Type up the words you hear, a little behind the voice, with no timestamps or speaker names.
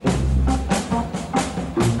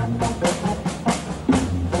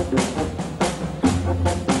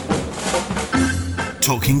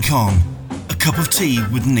Talking Con, a cup of tea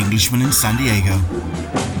with an Englishman in San Diego.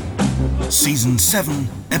 Season 7,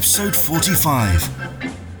 Episode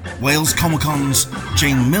 45. Wales Comic Con's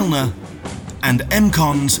Jane Milner and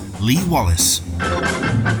MCon's Lee Wallace.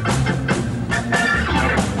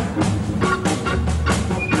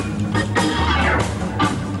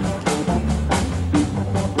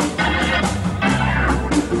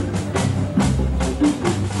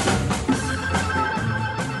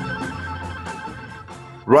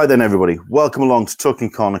 Right then, everybody, welcome along to Talking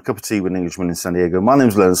Con, a cup of tea with an Englishman in San Diego. My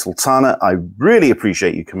name's Leonard Sultana. I really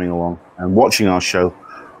appreciate you coming along and watching our show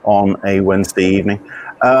on a Wednesday evening.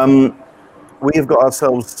 We have got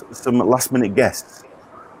ourselves some last-minute guests.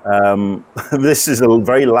 This is a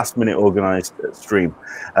very last-minute organised stream,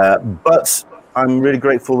 but I'm really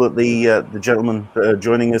grateful that the gentlemen that are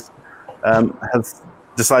joining us have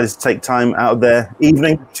decided to take time out of their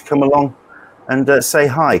evening to come along and say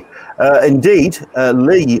hi. Indeed,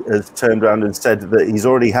 Lee has turned around and said that he's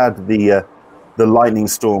already had the lightning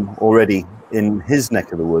storm already in his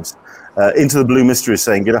neck of the woods. Into the Blue Mystery is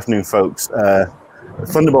saying, "Good afternoon, folks.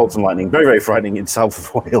 Thunderbolts and lightning, very, very frightening in south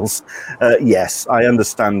of Wales." Yes, I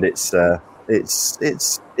understand. It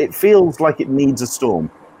feels like it needs a storm,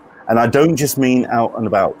 and I don't just mean out and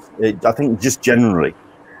about. I think just generally,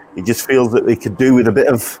 it just feels that we could do with a bit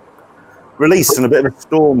of release and a bit of a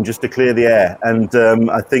storm just to clear the air. And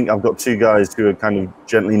I think I've got two guys who are kind of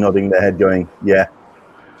gently nodding their head going, yeah.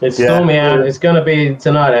 It's stormy out. It's going to be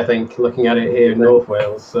tonight, I think, looking at it here in North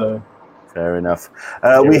Wales. So. Fair enough.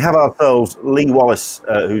 We have ourselves Lee Wallace,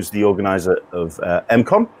 who's the organiser of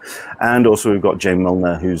MCon, and also we've got Jane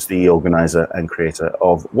Milner, who's the organiser and creator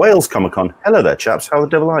of Wales Comic Con. Hello there, chaps. How the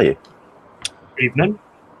devil are you? Evening.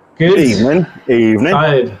 Good. Evening.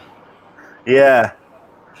 Tired. Yeah.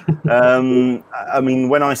 I mean,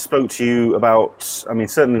 when I spoke to you about,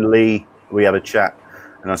 certainly Lee, we had a chat,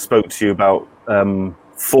 and I spoke to you about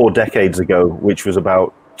 4 decades ago, which was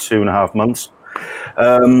about 2.5 months.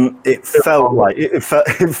 It felt like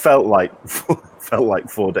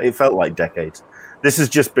decades. This has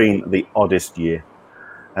just been the oddest year,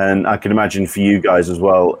 and I can imagine for you guys as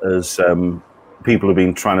well, as people have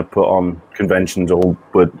been trying to put on conventions or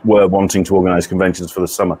were wanting to organise conventions for the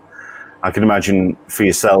summer. I can imagine for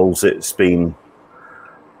yourselves it's been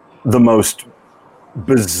the most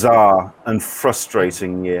bizarre and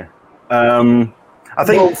frustrating year. I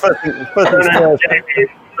think first things first.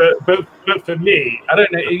 But for me, I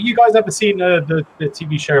don't know. Have you guys ever seen the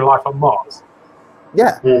TV show Life on Mars?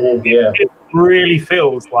 Yeah. Mm-hmm, yeah. It really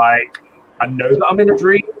feels like I know that I'm in a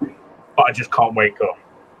dream, but I just can't wake up.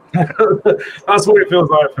 That's what it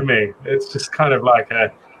feels like for me. It's just kind of like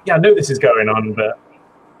I know this is going on, but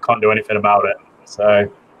can't do anything about it.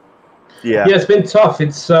 So yeah, it's been tough.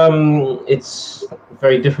 It's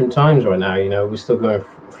very different times right now. You know, we're still going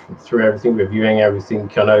through everything, reviewing everything.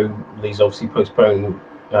 I know Lee's obviously postponed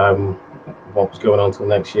what was going on till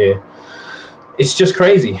next year. It's just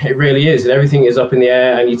crazy. It really is, and everything is up in the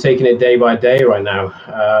air, and you're taking it day by day right now.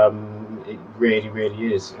 It really,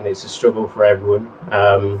 really is, and it's a struggle for everyone.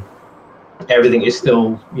 Everything is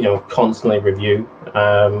still, constantly review,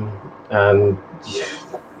 and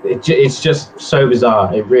it's just so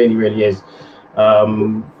bizarre. It really, really is. I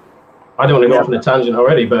don't want to go off on a tangent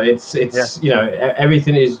already, but it's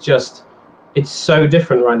everything is just, it's so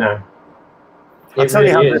different right now. I'll tell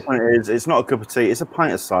you how different it is. It's not a cup of tea. It's a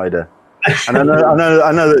pint of cider. And I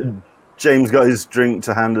know that James got his drink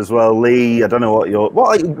to hand as well. Lee, I don't know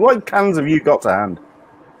what cans have you got to hand?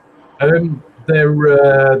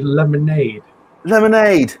 They're lemonade.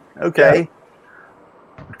 Lemonade. Okay. Yeah.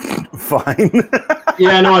 Fine.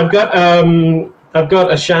 Yeah, no, I've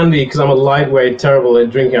got a shandy because I'm a lightweight, terrible at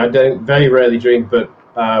drinking. I don't very rarely drink, but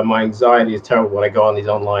my anxiety is terrible when I go on these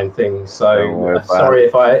online things. So sorry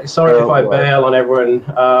if I bail on everyone.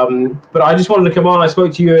 But I just wanted to come on. I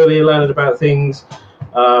spoke to you earlier, Leonard, about things.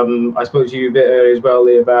 I spoke to you a bit earlier as well,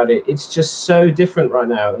 Lee, about it. It's just so different right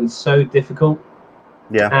now and so difficult.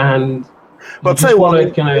 Yeah. And well, tell you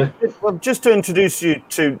what, just to introduce you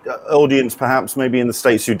to audience, perhaps maybe in the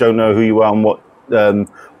States who don't know who you are and what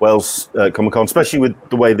Wales Comic Con, especially with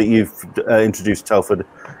the way that you've introduced Telford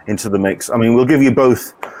into the mix. I mean, we'll give you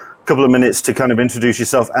both a couple of minutes to kind of introduce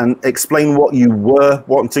yourself and explain what you were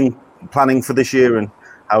planning for this year and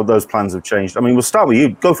how those plans have changed. I mean, we'll start with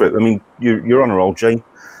you. Go for it. I mean, you're on a roll, Jane.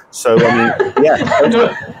 So, I mean,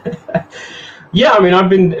 yeah. Yeah, I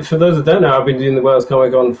mean, for those that don't know, I've been doing the Wales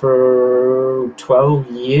Comic Con for 12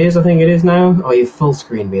 years, I think it is now. Oh, you full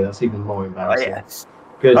screen me. That's even more embarrassing. Oh, yes.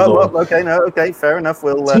 Good Lord. Well, okay, fair enough.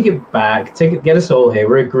 We'll take it back. Get us all here.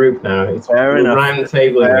 We're a group now. It's fair enough. Round the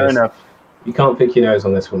table. Fair enough. You can't pick your nose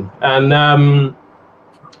on this one. And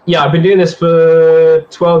Yeah, I've been doing this for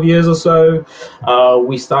 12 years or so.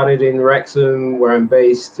 We started in Wrexham, where I'm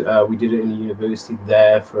based. We did it in the university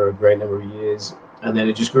there for a great number of years. And then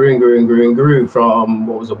it just grew and grew and grew and grew from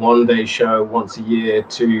what was a one-day show once a year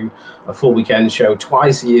to a full weekend show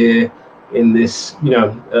twice a year in this,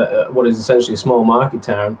 what is essentially a small market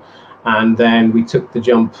town. And then we took the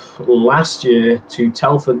jump last year to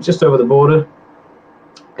Telford, just over the border.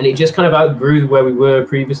 And it just kind of outgrew where we were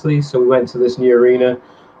previously. So we went to this new arena.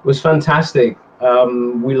 It was fantastic.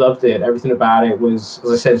 We loved it. Everything about it was,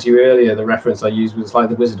 as I said to you earlier, the reference I used was like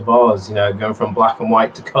the Wizard of Oz, going from black and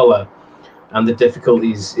white to color. And the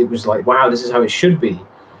difficulties, it was like, wow, this is how it should be.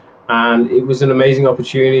 And it was an amazing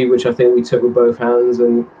opportunity, which I think we took with both hands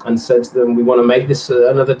and said to them, we want to make this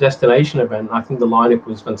another destination event. I think the lineup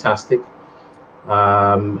was fantastic.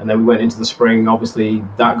 And then we went into the spring. Obviously,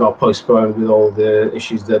 that got postponed with all the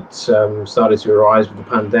issues that started to arise with the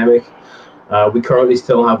pandemic. We currently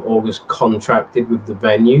still have August contracted with the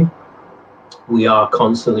venue. We are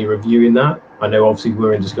constantly reviewing that. I know obviously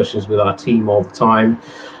we're in discussions with our team all the time.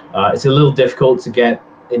 It's a little difficult to get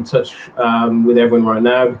in touch with everyone right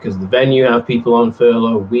now because the venue have people on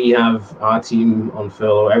furlough. We have our team on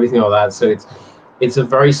furlough, everything like that. So it's a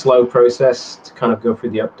very slow process to kind of go through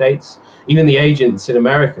the updates. Even the agents in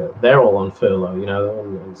America, they're all on furlough,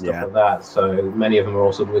 and stuff like that. So many of them are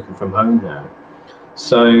also working from home now.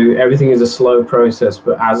 So everything is a slow process,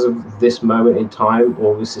 but as of this moment in time,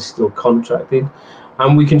 August is still contracted,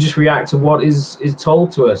 and we can just react to what is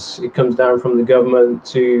told to us. It comes down from the government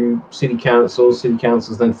to city councils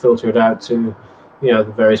then filter it out to,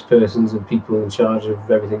 the various persons and people in charge of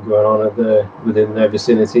everything going on within their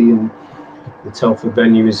vicinity, and the Telford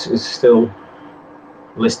venue is still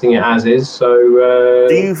listing it as is. So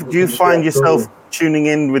do you find yourself tuning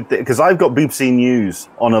in with because I've got BBC News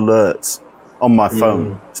on alerts on my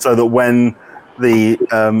phone, so that when the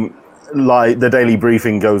daily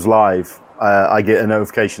briefing goes live, I get a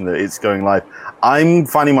notification that it's going live. I'm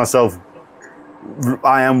finding myself,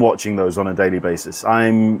 I am watching those on a daily basis. I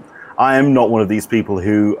am not one of these people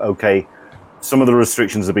who, okay, some of the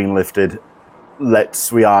restrictions are being lifted.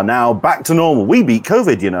 We are now back to normal. We beat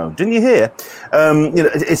COVID, didn't you hear?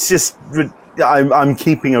 It's just, I'm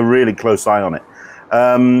keeping a really close eye on it.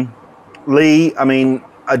 Lee, I mean,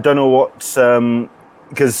 I don't know what,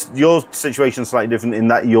 because your situation is slightly different in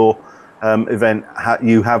that your event,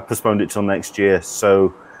 you have postponed it till next year.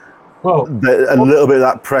 So a little bit of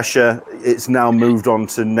that pressure, it's now moved on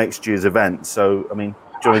to next year's event. So, I mean, do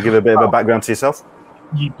you want to give a bit of a background to yourself?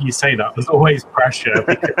 You say that. There's always pressure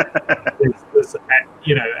because there's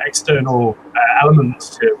external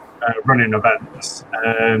elements to running events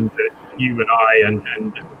that you and I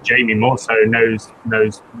and Jamie more so knows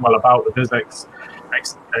well about with his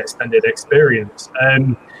extended experience.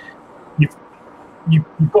 You've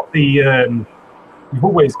got the you've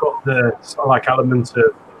always got the sort of like element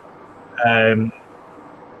of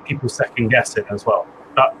people second guessing as well.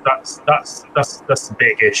 That's the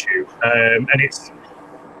big issue, and it's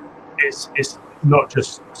not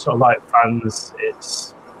just sort of like fans,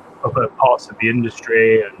 it's other parts of the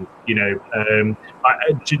industry. And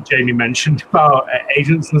Jamie mentioned about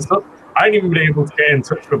agents and stuff. I haven't even been able to get in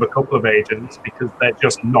touch with a couple of agents because they're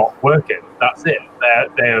just not working. That's it.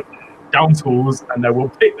 They're down tools, and they will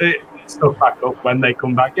pick the stuff back up when they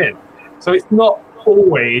come back in. So it's not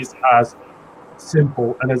always as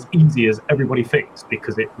simple and as easy as everybody thinks,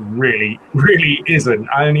 because it really, really isn't.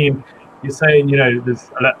 I mean, you're saying,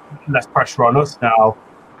 there's less pressure on us now.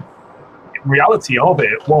 The reality of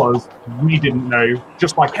it was we didn't know,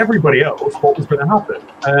 just like everybody else, what was going to happen.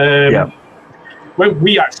 When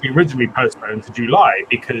we actually originally postponed to July,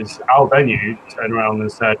 because our venue turned around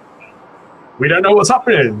and said, we don't know what's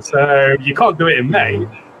happening, so you can't do it in May.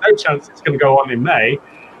 No chance it's going to go on in May,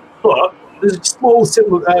 but there's a small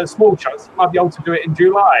chance you might be able to do it in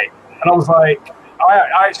July. And I was like,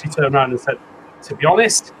 I actually turned around and said, to be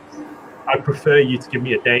honest, I prefer you to give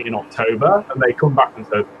me a date in October. And they come back and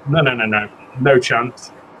said, no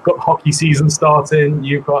chance. Got the hockey season starting.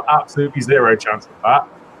 You've got absolutely zero chance of that.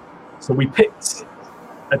 So we picked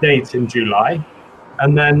a date in July.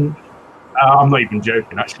 And then, I'm not even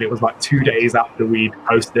joking, actually, it was like 2 days after we'd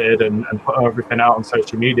posted and put everything out on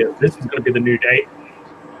social media. This was going to be the new date.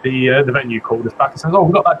 The venue called us back and said,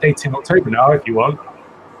 we've got that date in October now, if you want.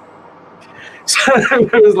 So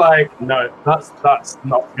it was like, no, that's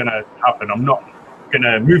not going to happen. I'm not going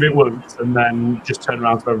to move it once and then just turn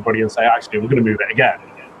around to everybody and say, actually, we're going to move it again.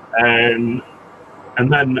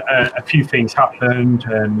 And then a few things happened,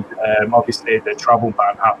 and obviously the travel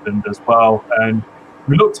ban happened as well. And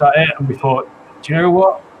we looked at it and we thought, do you know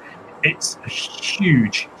what? It's a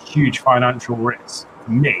huge, huge financial risk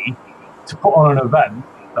for me to put on an event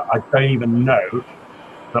that I don't even know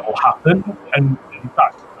that will happen, and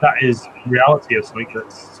that is reality of something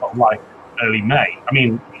that's sort of like early May. I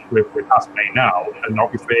mean, we're past May now, and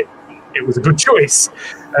obviously it was a good choice.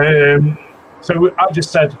 So I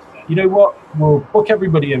just said, you know what, we'll book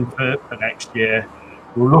everybody in for next year.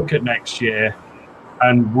 We'll look at next year,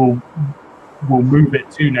 and we'll move it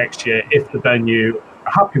to next year if the venue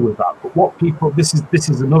are happy with that. But what people, this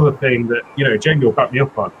is another thing that, you know, Jamie will back me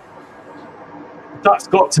up on. That's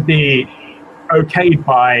got to be okayed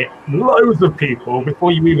by loads of people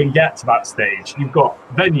before you even get to that stage. You've got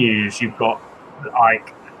venues, you've got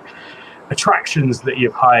like attractions that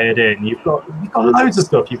you've hired in, you've got loads of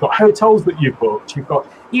stuff, you've got hotels that you've booked, you've got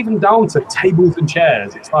even down to tables and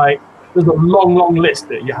chairs. It's like there's a long list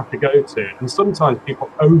that you have to go to, and sometimes people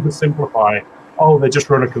oversimplify. Oh, they just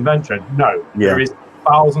run a convention. No, there is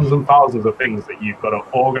thousands and thousands of things that you've got to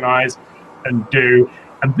organize and do.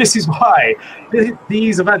 And this is why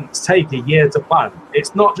these events take a year to plan.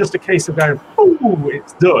 It's not just a case of going, oh,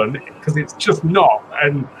 it's done, because it's just not.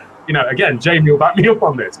 And, you know, again, Jamie will back me up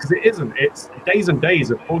on this, because it isn't. It's days and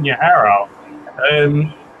days of pulling your hair out.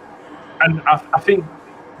 And I think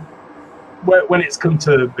when it's come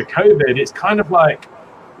to the COVID, it's kind of like,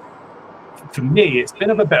 for me, it's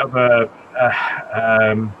been a bit of a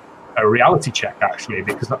reality check, actually,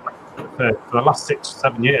 because for the last 6 or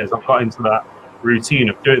 7 years, I've got into that routine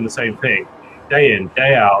of doing the same thing day in,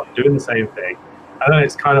 day out, doing the same thing, and then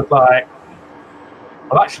it's kind of like,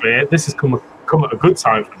 well, actually this has come at a good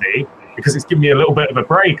time for me, because it's given me a little bit of a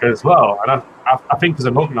break as well. And I think as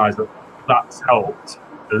an organizer that's helped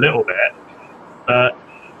a little bit. But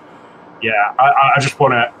yeah, I just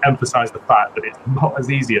want to emphasize the fact that it's not as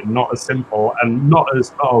easy and not as simple and not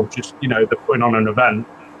as just, you know, they're putting on an event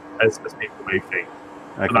as people may think.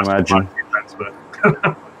 I can imagine.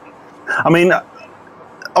 I mean,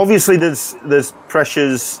 obviously there's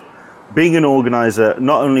pressures being an organizer,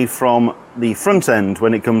 not only from the front end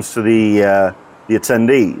when it comes to the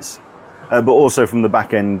attendees, but also from the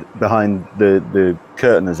back end behind the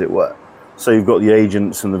curtain, as it were. So you've got the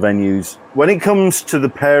agents and the venues. When it comes to the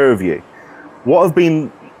pair of you, what have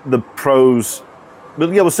been the pros?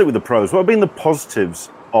 Well, yeah, we'll sit with the pros. What have been the positives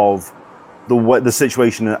of the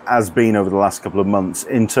situation has been over the last couple of months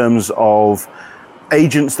in terms of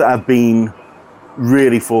agents that have been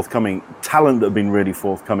really forthcoming, talent that have been really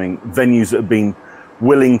forthcoming, venues that have been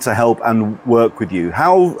willing to help and work with you?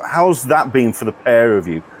 How's that been for the pair of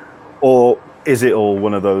you? Or is it all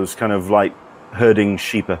one of those kind of like herding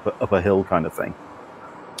sheep up a hill kind of thing?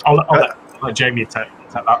 I'll let Jamie take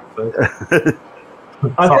that first.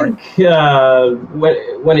 I think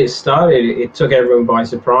when it started, it took everyone by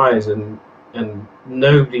surprise, and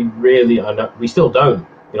nobody really, we still don't,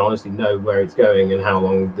 you know, honestly know where it's going and how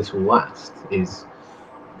long this will last, is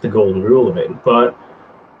the golden rule of it. But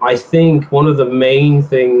I think one of the main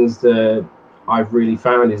things that I've really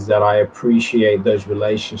found is that I appreciate those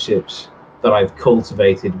relationships that I've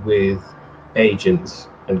cultivated with agents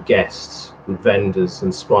and guests and vendors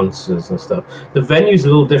and sponsors and stuff. The venue's a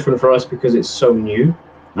little different for us because it's so new.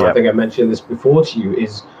 Yep. I think I mentioned this before to you,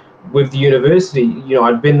 is with the university, you know,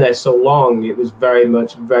 I'd been there so long, it was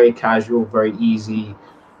very casual, very easy.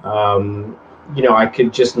 You know, I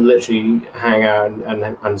could just literally hang out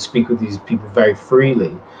and speak with these people very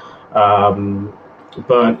freely.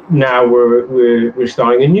 But now we're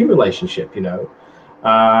starting a new relationship, you know.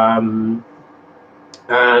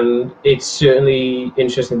 And it's certainly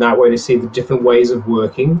interesting that way to see the different ways of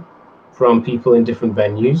working from people in different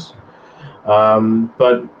venues.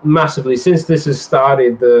 But massively, since this has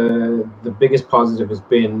started, the biggest positive has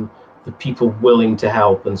been the people willing to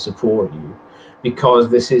help and support you, because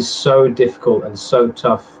this is so difficult and so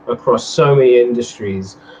tough across so many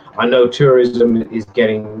industries. I know tourism is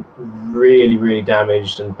getting really, really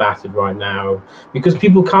damaged and battered right now because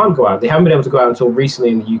people can't go out. They haven't been able to go out until recently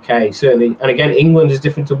in the UK, certainly. And again, England is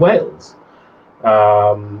different to Wales,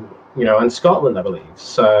 you know, and Scotland, I believe.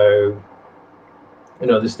 So, you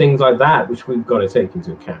know, there's things like that which we've got to take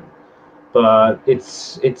into account. But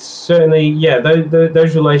it's certainly, yeah,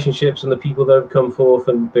 those relationships and the people that have come forth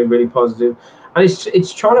and been really positive. And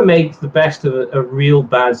it's trying to make the best of a real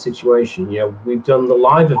bad situation. You know, we've done the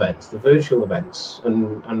live events, the virtual events,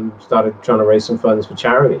 and started trying to raise some funds for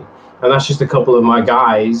charity. And that's just a couple of my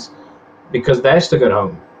guys, because they're stuck at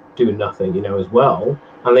home doing nothing, you know, as well.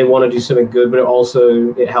 And they want to do something good, but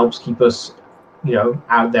it helps keep us, you know,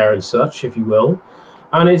 out there and such, if you will.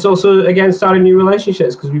 And it's also, again, starting new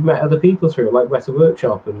relationships, because we've met other people through it, like Weta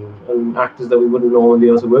Workshop and actors that we wouldn't normally be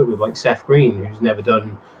able to work with, like Seth Green, who's never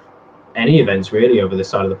done any events really over this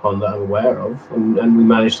side of the pond that I'm aware of, and we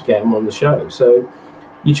managed to get him on the show. So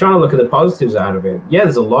you're trying to look at the positives out of it. Yeah,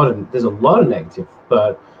 there's a lot of negative,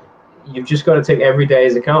 but you've just got to take every day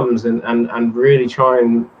as it comes and really try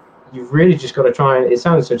and you've really just got to try and, it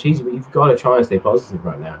sounds so cheesy, but you've got to try and stay positive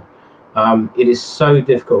right now. It is so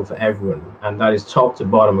difficult for everyone, and that is top to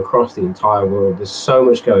bottom across the entire world. There's so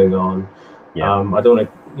much going on. Yeah. I don't want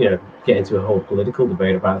to, get into a whole political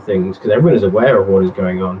debate about things because everyone is aware of what is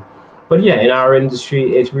going on. But yeah, in our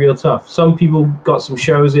industry, it's real tough. Some people got some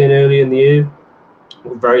shows in early in the year.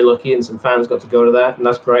 We're very lucky, and some fans got to go to that, and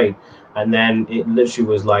that's great. And then it literally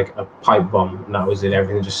was like a pipe bomb, and that was it.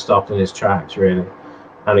 Everything just stopped in its tracks, really.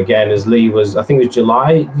 And again, as Lee was, I think it was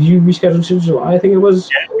July. Did you reschedule to July? I think it was.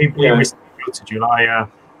 Yeah, we rescheduled to July. Yeah.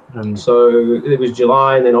 And so it was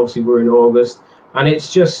July, and then obviously we're in August, and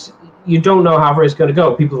it's just you don't know how far it's going to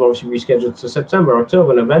go. People have obviously rescheduled to September,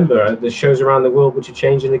 October, November. There's shows around the world which are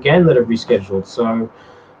changing again that have rescheduled. So,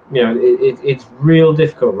 it's real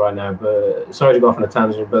difficult right now. But sorry to go off on a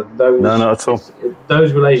tangent, but those no, not at all.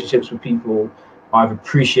 Those relationships with people I've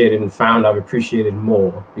appreciated and found I've appreciated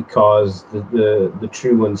more because the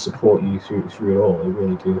true ones support you through it all. They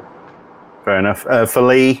really do. Fair enough. For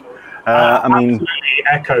Lee, I absolutely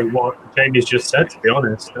echo what Jamie's just said. To be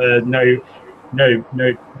honest,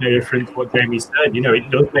 no different to what Jamie said. It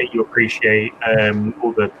does make you appreciate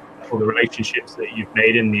all the relationships that you've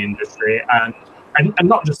made in the industry, and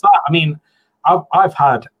not just that. I mean, I've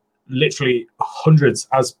had literally hundreds,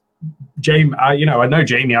 as Jamie, I know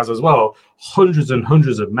Jamie has as well, hundreds and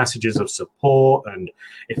hundreds of messages of support, and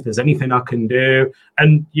if there's anything I can do,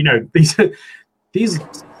 and these a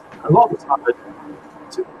lot of the time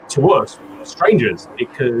to us strangers,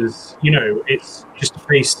 because it's just a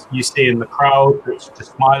face you see in the crowd that's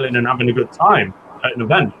just smiling and having a good time at an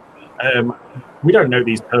event. We don't know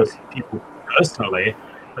these people personally,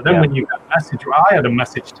 but then when you get a message, I had a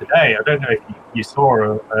message today. I don't know if you saw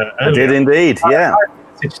earlier. I did indeed, yeah. I had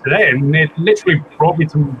a message today, and it literally brought me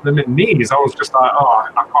to the knees. I was just like,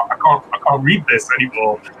 I can't read this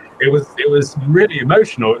anymore. It was really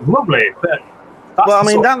emotional. It was lovely. But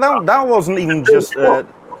that wasn't even just.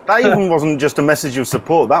 That even wasn't just a message of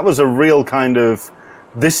support. That was a real kind of,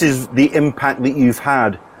 this is the impact that you've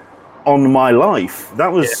had on my life.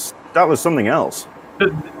 That was something else.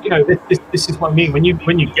 But this is what I mean. When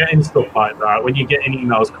you get in stuff like that, when you get in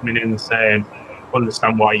emails coming in saying,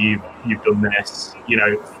 understand why you've done this,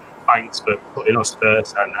 thanks for putting us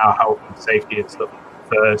first and our health and safety and stuff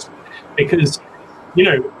first, because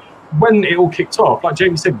when it all kicked off, like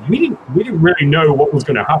Jamie said, we didn't really know what was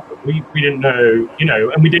going to happen. We didn't know,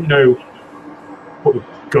 and we didn't know what the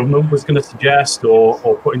government was going to suggest or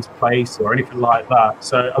put into place or anything like that.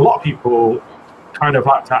 So a lot of people kind of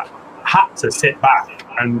had to sit back,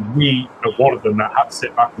 and we are one of them that had to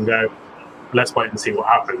sit back and go, let's wait and see what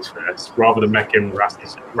happens first, rather than making rash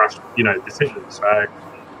decisions. So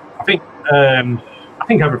I think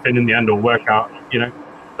everything in the end will work out.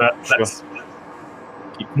 But let's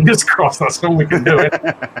fingers crossed. That's all we can do.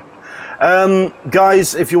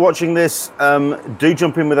 Guys, if you're watching this, do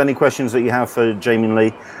jump in with any questions that you have for Jamie and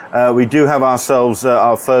Lee. We do have ourselves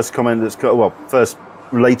our first comment that's first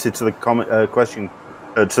related to the question,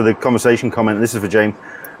 to the conversation comment. This is for James.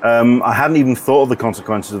 I hadn't even thought of the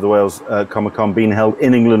consequences of the Wales Comic-Con being held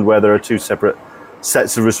in England, where there are two separate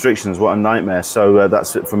sets of restrictions. What a nightmare. So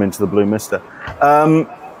that's it from Into the Blue Mister.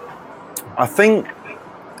 I think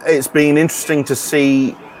it's been interesting to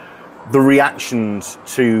see the reactions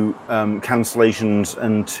to cancellations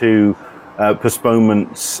and to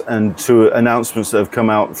postponements and to announcements that have come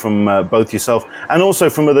out from both yourself and also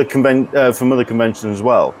from other conventions as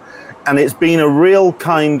well. And it's been a real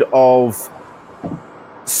kind of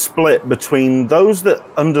split between those that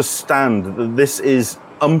understand that this is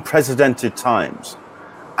unprecedented times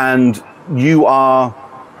and you are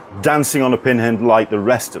dancing on a pinhead like the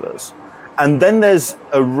rest of us. And then there's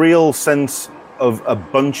a real sense of a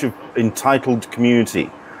bunch of entitled community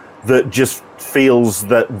that just feels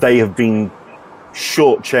that they have been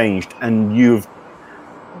shortchanged and you've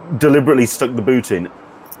deliberately stuck the boot in,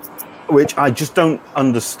 which I just don't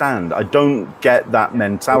understand. I don't get that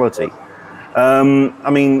mentality. I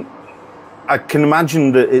mean, I can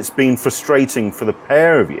imagine that it's been frustrating for the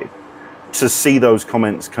pair of you to see those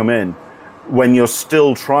comments come in when you're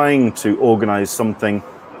still trying to organize something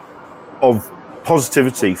of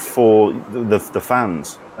positivity for the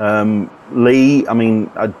fans. Lee, I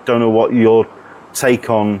mean, I don't know what your take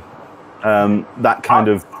on that kind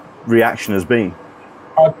of reaction has been.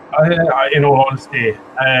 I, in all honesty,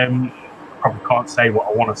 probably can't say what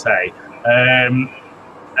I want to say.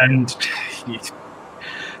 And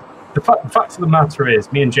the fact of the matter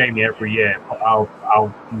is, me and Jamie every year put our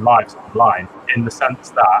lives online, in the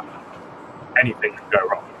sense that anything can go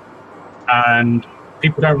wrong. And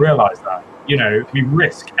people don't realise that. You know, we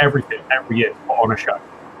risk everything every year to put on a show.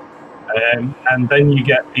 And then you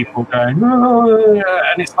get people going, oh,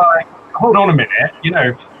 and it's like, hold on a minute, you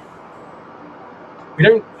know, we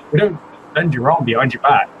don't bend your arm behind your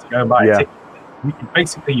back to go and buy a ticket.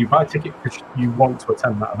 Basically, you buy a ticket because you want to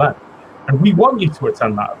attend that event. And we want you to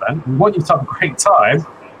attend that event. We want you to have a great time.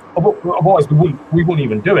 Otherwise, we wouldn't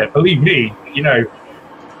even do it. Believe me, you know,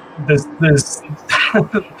 there's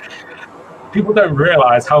people don't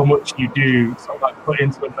realise how much you do sort of like put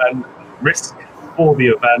into an event, risk for the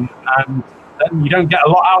event, and then you don't get a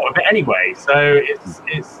lot out of it anyway. So it's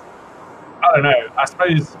I don't know. I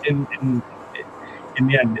suppose in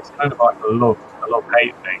the end, it's kind of like a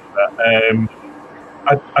love-hate thing. But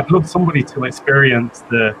I'd love somebody to experience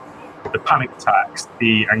the panic attacks,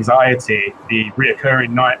 the anxiety, the reoccurring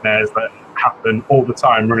nightmares that happen all the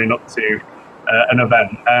time running up to an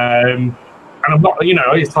event. And I'm not, you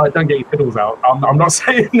know, it's like, don't get your fiddles out. I'm not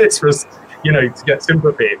saying this for, you know, to get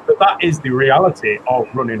sympathy, but that is the reality of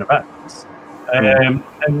running events. And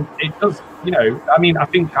it does, you know, I mean, I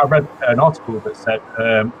think I read an article that said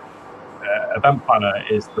event planner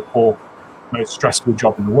is the 4th most stressful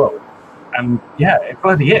job in the world. And yeah, it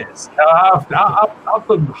bloody is. I've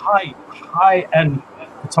done high-end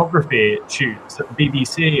photography shoots at the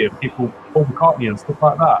BBC and people, Paul McCartney and stuff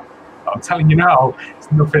like that. I'm telling you now, it's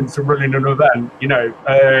nothing to running an event, you know.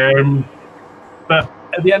 But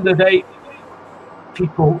at the end of the day,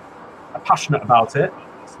 people are passionate about it,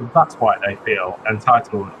 so that's why they feel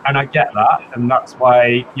entitled. And I get that, and that's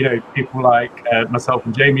why, you know, people like myself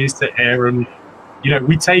and Jamie sit here and, you know,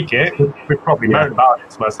 we take it. We probably moan about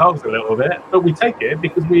it to ourselves a little bit, but we take it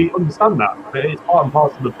because we understand that it's part and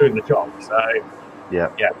parcel of doing the job. So yeah.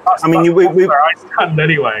 That's where I stand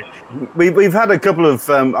anyway. We've had a couple of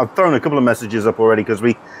I've thrown a couple of messages up already because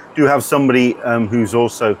we do have somebody who's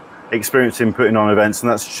also experienced in putting on events,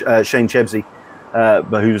 and that's Shane Chebsey,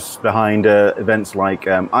 who's behind events like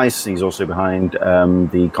ICE. He's also behind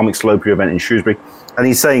the Comic Slopia event in Shrewsbury, and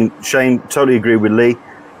he's saying, Shane, totally agree with Lee.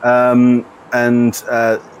 And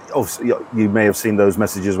obviously, you may have seen those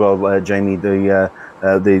messages as well, Jamie. The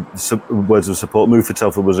words of support. Move for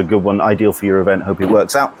Telford was a good one. Ideal for your event. Hope it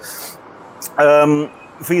works out.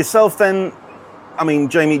 For yourself, then, I mean,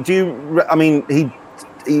 Jamie,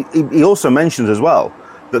 he also mentions as well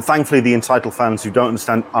that thankfully the entitled fans who don't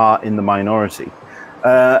understand are in the minority.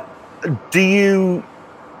 Do you,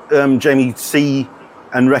 Jamie, see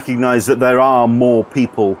and recognise that there are more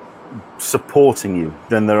people supporting you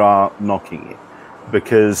than there are knocking you?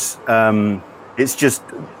 Because it's just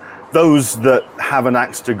those that have an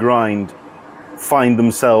axe to grind find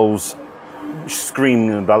themselves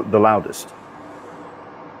screaming about the loudest.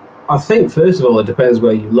 I think, first of all, it depends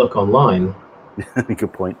where you look online.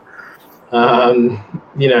 Good point. You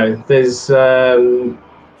know, there's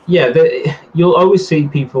you'll always see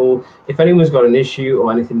people, if anyone's got an issue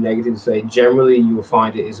or anything negative to say, generally you will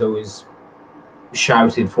find it is always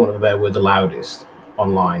shouted, for want of a better word, the loudest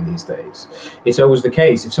online these days. It's always the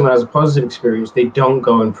case. If someone has a positive experience, they don't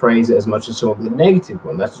go and praise it as much as someone with a negative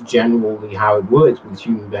one. That's generally how it works with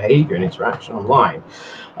human behavior and interaction online.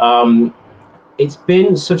 It's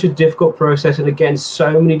been such a difficult process, and again,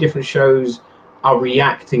 so many different shows are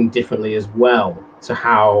reacting differently as well to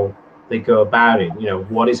how they go about it. You know,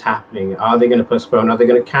 what is happening? Are they going to postpone? Are they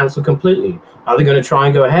going to cancel completely? Are they going to try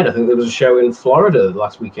and go ahead? I think there was a show in Florida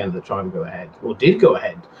last weekend that tried to go ahead, or did go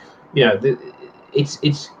ahead. You know,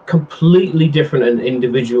 it's completely different and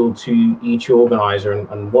individual to each organizer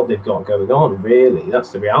and what they've got going on, really.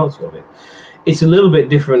 That's the reality of it. It's a little bit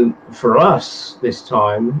different for us this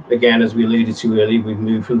time. Again, as we alluded to earlier, we've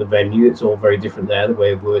moved from the venue. It's all very different there, the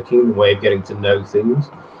way of working, the way of getting to know things.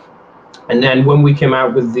 And then when we came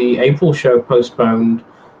out with the April show postponed,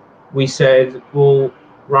 we said, well,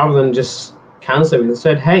 rather than just cancel it, we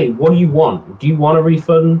said, hey, what do you want? Do you want a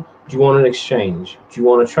refund? Do you want an exchange? Do you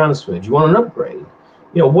want a transfer? Do you want an upgrade?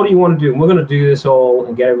 You know, what do you want to do? And we're going to do this all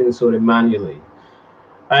and get everything sorted manually.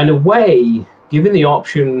 And in a way, given the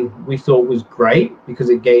option, we thought was great because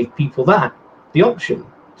it gave people the option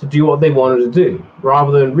to do what they wanted to do,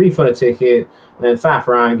 rather than refund a ticket and then faff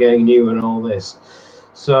around getting new and all this.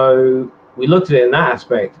 So we looked at it in that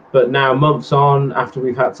aspect, but now months on, after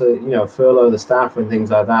we've had to, you know, furlough the staff and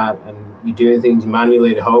things like that, and you're doing things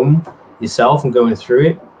manually at home yourself and going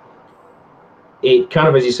through it, it kind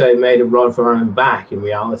of, as you say, made a rod for our own back in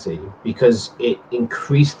reality, because it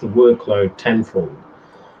increased the workload tenfold.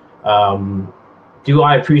 Do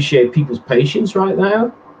I appreciate people's patience right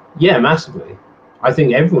now? Yeah, massively. I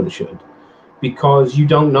think everyone should, because you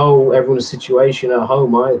don't know everyone's situation at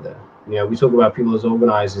home either. You know, we talk about people as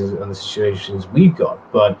organisers and the situations we've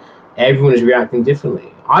got, but everyone is reacting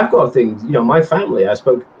differently. I've got things, you know, my family, I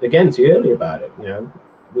spoke again to you earlier about it, you know,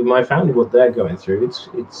 with my family, what they're going through,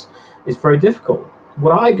 it's very difficult.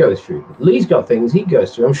 What I go through, Lee's got things he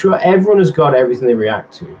goes through. I'm sure everyone has got everything they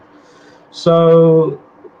react to. So,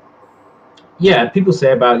 yeah, people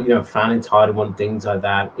say about, you know, fan entitlement and things like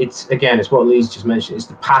that. It's what Lee's just mentioned. It's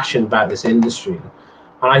the passion about this industry.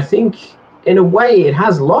 And I think, in a way, it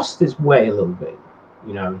has lost its way a little bit.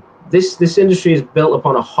 You know, this industry is built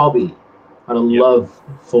upon a hobby and a love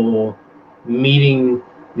for meeting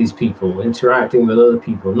these people, interacting with other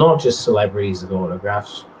people, not just celebrities and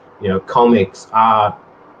autographs, you know, comics, art,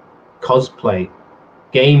 cosplay,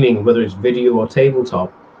 gaming, whether it's video or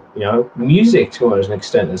tabletop, you know, music to an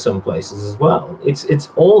extent in some places as well. It's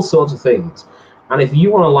all sorts of things. And if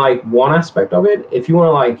you want to like one aspect of it, if you want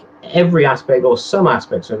to like every aspect or some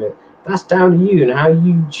aspects of it, that's down to you and how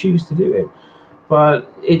you choose to do it.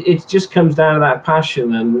 But it just comes down to that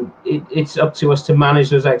passion, and it's up to us to manage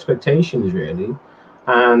those expectations, really.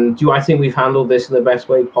 And do I think we've handled this in the best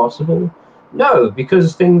way possible? No,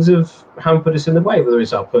 because things have hampered us in the way, whether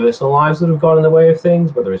it's our personal lives that have gone in the way of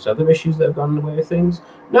things, whether it's other issues that have gone in the way of things.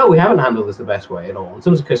 No, we haven't handled this the best way at all. In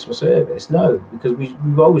terms of customer service, no, because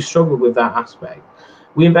we've always struggled with that aspect.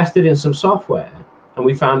 We invested in some software, and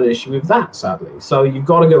we found an issue with that, sadly. So you've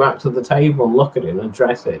got to go back to the table and look at it and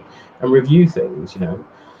address it and review things, you know.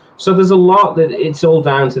 So there's a lot that it's all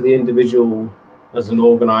down to the individual as an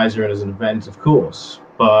organizer and as an event, of course.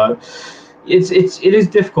 But it is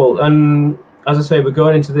difficult. And as I say, we're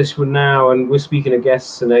going into this one now, and we're speaking to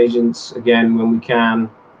guests and agents again when we can.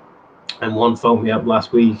 And one phoned me up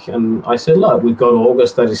last week, and I said, look, we've got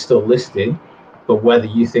August that is still listed, but whether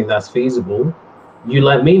you think that's feasible, you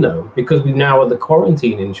let me know, because we've now had the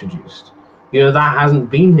quarantine introduced. You know, that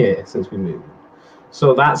hasn't been here since we moved.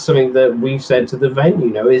 So that's something that we've said to the venue,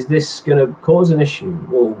 you know, is this going to cause an issue?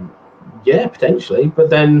 Well, yeah, potentially,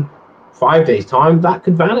 but then 5 days' time, that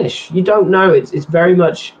could vanish. You don't know. It's very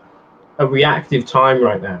much a reactive time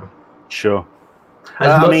right now. Sure.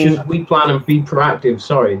 As much as we plan and be proactive,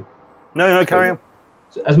 sorry. No, carry on.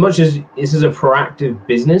 As much as this is a proactive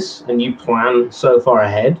business and you plan so far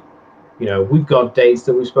ahead, you know, we've got dates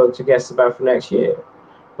that we spoke to guests about for next year.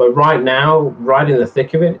 But right now, right in the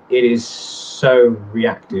thick of it, it is so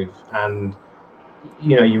reactive. And,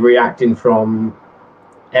 you know, you're reacting from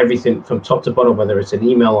everything from top to bottom, whether it's an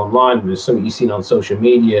email online, whether it's something you've seen on social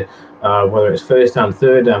media, whether it's first hand,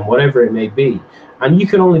 third hand, whatever it may be. And you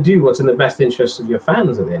can only do what's in the best interest of your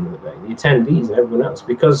fans at the end of the day, the attendees and everyone else,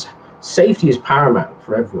 because safety is paramount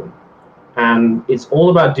for everyone. And it's all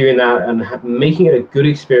about doing that and making it a good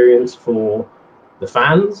experience for the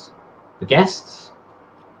fans, the guests,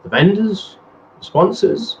 the vendors, the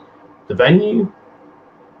sponsors, the venue,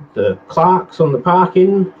 the clerks on the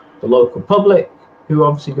parking, the local public, who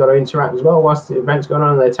obviously got to interact as well whilst the event's going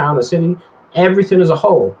on in their town or city, everything as a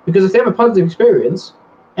whole. Because if they have a positive experience,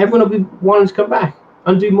 everyone will be wanting to come back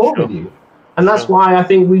and do more with you. And that's why I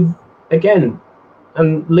think we've, again,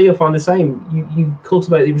 and Leo find the same, you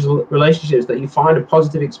cultivate these relationships that you find are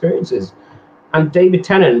positive experiences. And David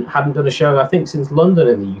Tennant hadn't done a show, I think, since London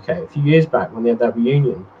in the UK, a few years back when they had that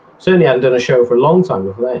reunion. Certainly hadn't done a show for a long time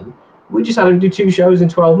before then. We just had him do 2 shows in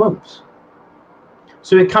 12 months.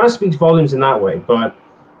 So it kind of speaks volumes in that way. But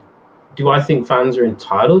do I think fans are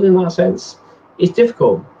entitled in that sense? It's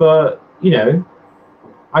difficult. But, you know,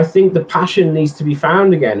 I think the passion needs to be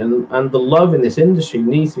found again, and the love in this industry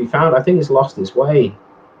needs to be found. I think it's lost its way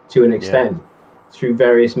to an extent through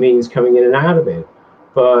various means coming in and out of it.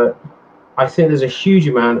 But I think there's a huge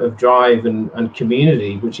amount of drive and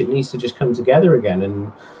community, which it needs to just come together again.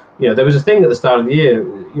 And, you know, there was a thing at the start of the year,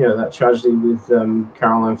 you know, that tragedy with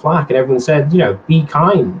Caroline Flack, and everyone said, you know, be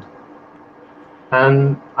kind.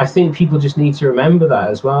 And I think people just need to remember that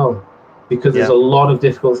as well, because there's a lot of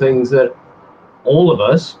difficult things that all of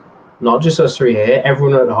us, not just us three here,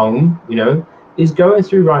 everyone at home, you know, is going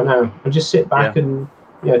through right now. And just sit back and,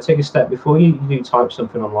 you know, take a step before you do type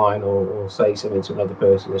something online or say something to another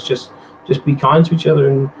person. It's just be kind to each other,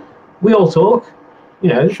 and we all talk, you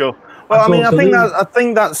know. Sure. Well, I mean, I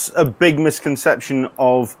think that's a big misconception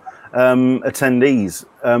of attendees,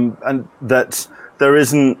 and that there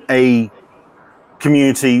isn't a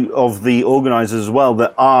community of the organizers as well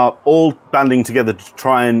that are all banding together to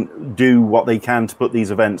try and do what they can to put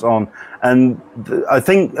these events on. And I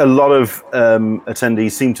think a lot of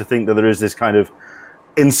attendees seem to think that there is this kind of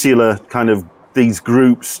insular kind of these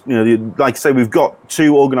groups. You know, like I say, we've got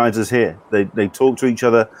 2 organizers here. They talk to each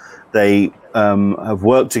other. They have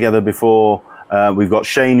worked together before. We've got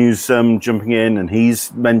Shane who's jumping in, and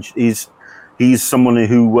he's He's someone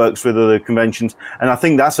who works with other conventions, and I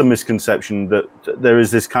think that's a misconception that there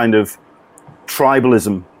is this kind of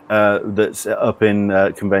tribalism that's up in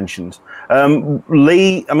conventions.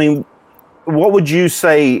 Lee, I mean, what would you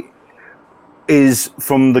say is,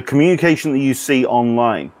 from the communication that you see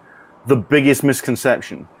online, the biggest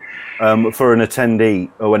misconception for an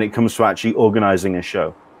attendee when it comes to actually organizing a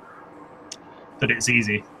show? That it's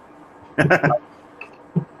easy.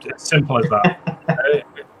 It's simple as that.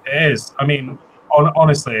 It is. I mean,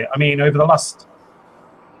 honestly, I mean, over the last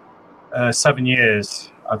 7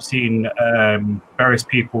 years, I've seen various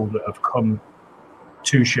people that have come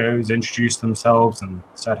to shows, introduced themselves, and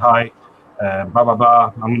said hi, blah blah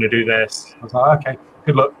blah. I'm going to do this. I was like, okay,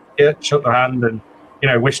 good luck. Yeah, shook their hand and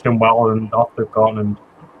wished them well, and off they've gone, and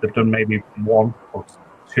they've done maybe 1 or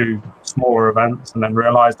 2 smaller events, and then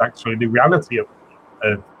realised actually the reality of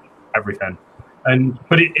everything.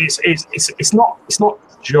 But it's not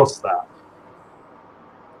just that.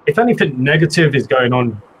 If anything negative is going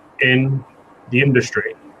on in the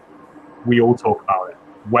industry, we all talk about it.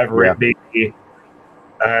 Whether it be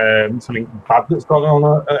something bad that's gone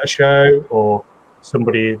on at a show, or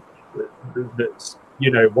somebody that's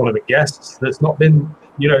one of the guests that's not been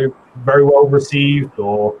very well received,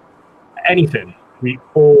 or anything, we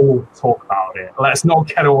all talk about it. Let's not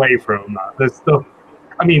get away from that. There's stuff.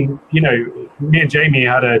 I mean, me and Jamie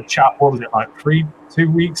had a chat, what was it, like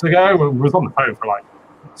 2 weeks ago? We was on the phone for like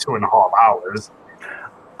 2.5 hours.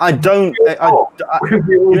 I'm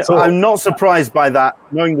not surprised by that.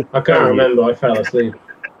 Knowing I can't remember. I fell asleep.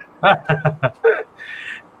 But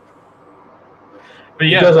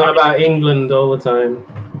yeah, he goes on about England all the time.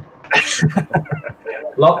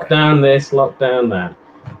 Lockdown this, lockdown that.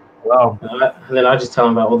 Well, and then I just tell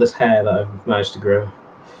him about all this hair that I've managed to grow.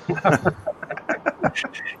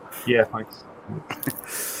 Yeah, thanks.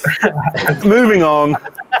 Moving on.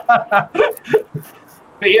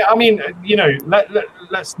 But yeah, I mean,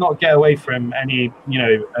 let's not get away from any,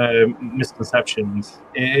 misconceptions.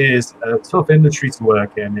 It is a tough industry to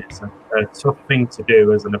work in. It's a tough thing to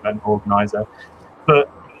do as an event organizer. But,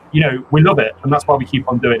 we love it, and that's why we keep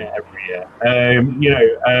on doing it every year.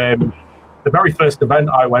 The very first event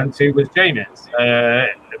I went to was Jamie's.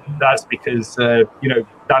 That's because,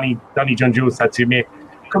 Danny John Jules said to me,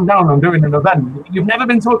 come down, I'm doing an event. You've never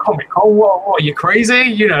been to a Comic-Con? What, are you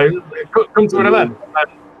crazy? Come to an event. And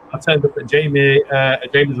I turned up at Jamie's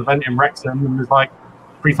event in Wrexham, and there's like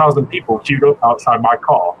 3,000 people queued up outside my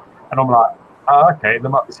car. And I'm like, okay, there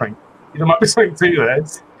might be something to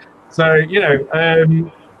this. So,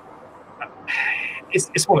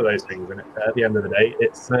 it's one of those things, isn't it? At the end of the day,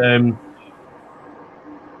 it's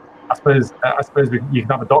I suppose you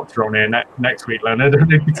can have a doctor on here next week, Leonard, and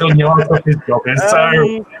he'd be telling you how tough his job is.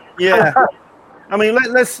 So yeah, I mean,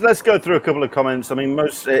 let's go through a couple of comments. I mean,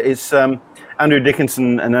 it's Andrew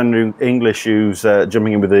Dickinson and Andrew English who's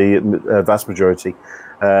jumping in with the vast majority.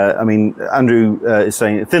 I mean, Andrew is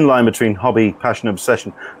saying a thin line between hobby, passion,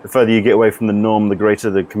 obsession. The further you get away from the norm, the greater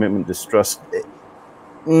the commitment, distrust.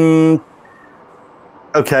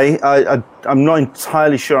 Okay, I'm not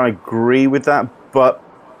entirely sure I agree with that, but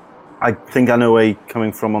I think I know where you're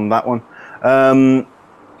coming from on that one. I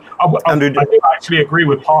do actually agree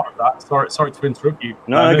with part of that. Sorry to interrupt you.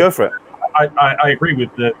 No, go for it. I agree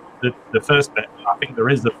with the first bit. I think there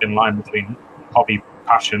is a thin line between hobby,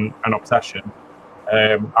 passion, and obsession.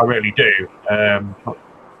 I really do. I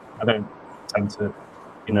don't tend to,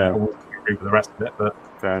 always agree with the rest of it. But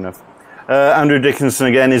fair enough. Andrew Dickinson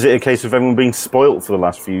again. Is it a case of everyone being spoilt for the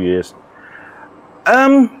last few years?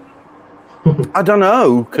 I don't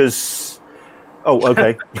know, because. Oh,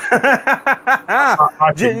 okay.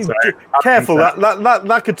 Careful,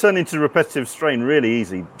 that could turn into repetitive strain really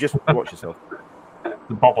easy. Just watch yourself.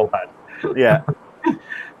 The bobblehead. Yeah.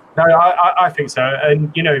 No, I think so,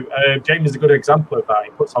 and James is a good example of that.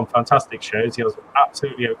 He puts on fantastic shows. He has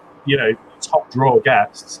absolutely, top draw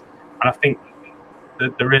guests, and I think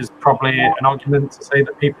that there is probably an argument to say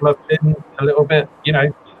that people have been a little bit,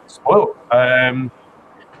 spoiled.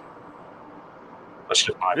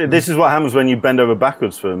 This is what happens when you bend over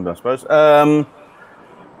backwards for them, I suppose.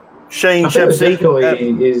 Shane Shepsey. The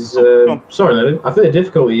difficulty is I think the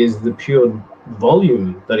difficulty is the pure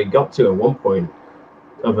volume that it got to at one point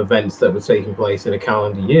of events that were taking place in a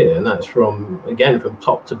calendar year, and that's from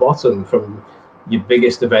top to bottom, from your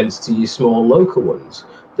biggest events to your small local ones.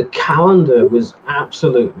 The calendar was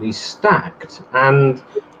absolutely stacked, and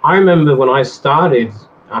I remember when I started,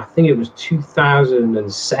 I think it was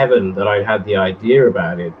 2007 that I had the idea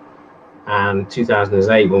about it, and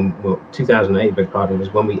 2008 was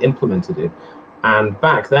when we implemented it. And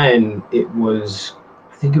back then I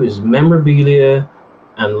think it was memorabilia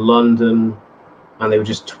and London and they were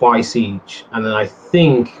just twice each. And then I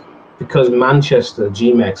think because Manchester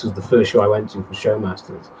GMEX was the first show I went to for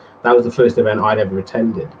Showmasters, that was the first event I'd ever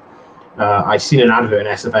attended. I seen an advert in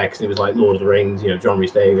SFX, and it was like Lord of the Rings. John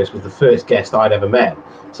Rhys Davis was the first guest I'd ever met.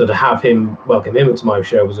 So to have him welcome him to my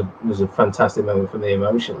show was a fantastic moment for me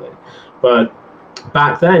emotionally. But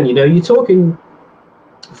back then, you're talking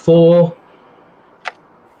 4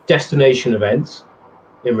 destination events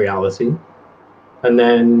in reality, and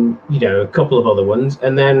then a couple of other ones,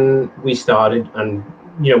 and then we started, and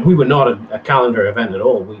we were not a calendar event at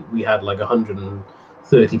all. We had like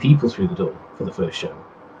 130 people through the door for the first show.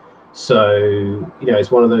 So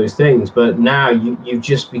it's one of those things. But now you've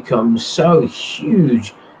just become so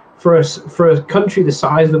huge. For a country the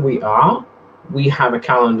size that we are, we have a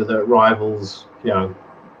calendar that rivals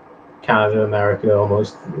Canada, America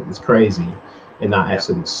almost. It's crazy in that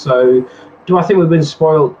essence. So do I think we've been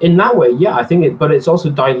spoiled in that way? Yeah, I think but it's also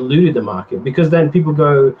diluted the market, because then people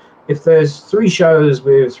go, if there's 3 shows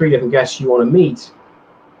with 3 different guests you want to meet,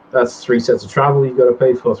 that's 3 sets of travel you've got to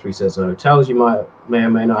pay for, 3 sets of hotels you may or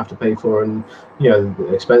may not have to pay for, and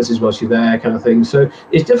expenses whilst you're there, kind of thing. So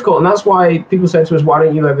it's difficult, and that's why people say to us, why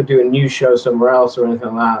don't you ever do a new show somewhere else or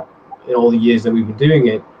anything like that? In all the years that we've been doing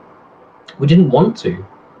it, we didn't want to.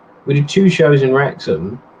 We did 2 shows in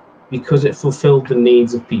Wrexham because it fulfilled the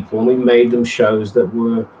needs of people, and we made them shows that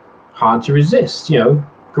were hard to resist.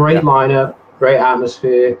 Great lineup, great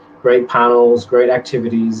atmosphere, great panels, great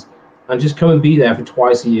activities, and just come and be there for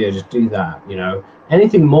twice a year. Just do that.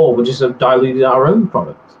 Anything more would just have diluted our own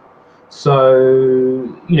product.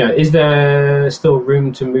 So, is there still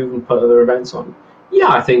room to move and put other events on? Yeah,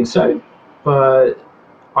 I think so, but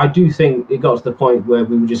I do think it got to the point where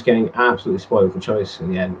we were just getting absolutely spoiled for choice in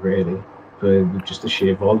the end, really, for just the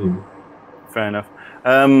sheer volume. Fair enough.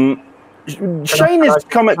 Shane is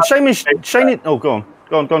comment. Shane is. Oh, go on.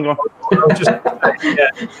 I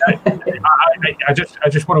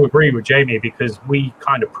just want to agree with Jamie, because we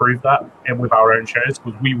kind of proved that with our own shows,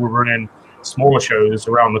 because we were running smaller shows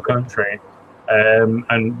around the country,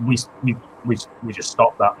 and we just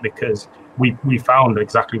stopped that because we found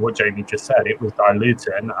exactly what Jamie just said. It was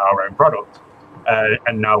diluting our own product,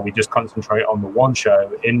 and now we just concentrate on the one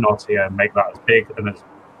show in Nottingham, make that as big and as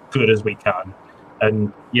good as we can,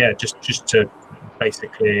 and just to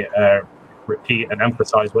basically repeat and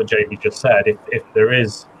emphasize what Jamie just said. If there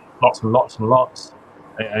is lots and lots and lots,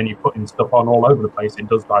 and you're putting stuff on all over the place, it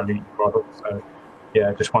does dilute your product. So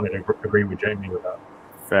I just wanted to agree with Jamie with that.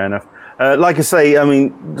 Fair enough. Like I say, I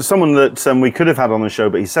mean, someone that we could have had on the show,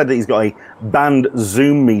 but he said that he's got a band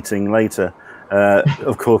Zoom meeting later.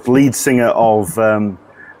 Of course, lead singer of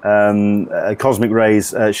Cosmic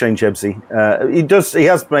Rays, Shane Chebsey. He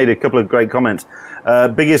has made a couple of great comments.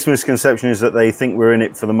 Biggest misconception is that they think we're in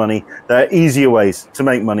it for the money. There are easier ways to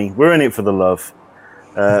make money. We're in it for the love.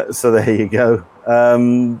 So there you go. I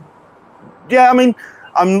mean,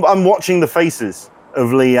 I'm watching the faces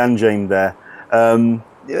of Lee and Jane there.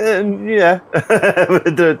 You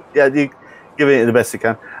give it the best you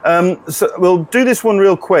can. So we'll do this one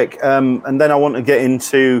real quick, and then I want to get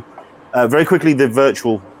into very quickly the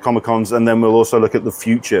virtual Comic-Cons, and then we'll also look at the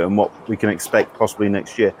future and what we can expect possibly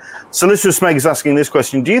next year. Solicitor Smeg is asking this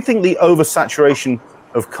question: do you think the oversaturation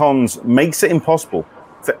of cons makes it impossible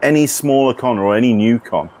for any smaller con or any new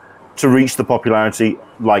con to reach the popularity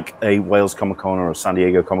like a Wales Comic-Con or a San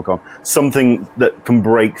Diego Comic-Con, something that can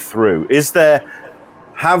break through?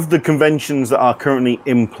 Have the conventions that are currently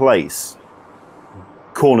in place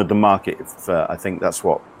cornered the market? I think that's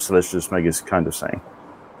what Solicitor Smeg is kind of saying.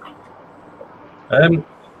 I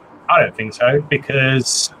don't think so,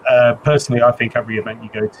 because personally, I think every event you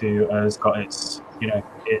go to has got its,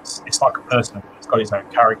 it's like a person. It's got its own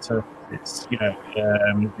character. It's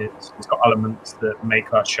it's got elements that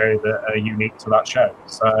make that show that are unique to that show.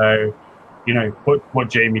 So, what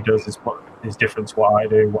Jamie does is what is different to what I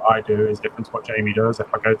do. What I do is different to what Jamie does.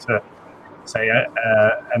 If I go to, say,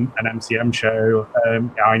 an MCM show,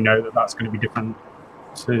 I know that that's going to be different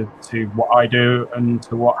to what I do and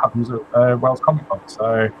to what happens at Wales Comic Con.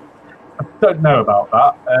 So I don't know about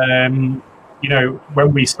that.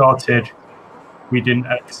 When we started, we didn't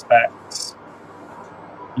expect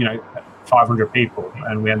 500 people,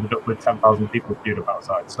 and we ended up with 10,000 people queued up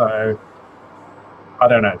outside. So I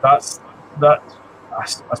don't know. I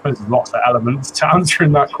suppose there's lots of elements to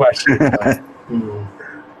answering that question.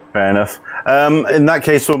 Fair enough. In that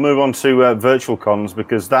case, we'll move on to virtual cons,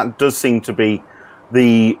 because that does seem to be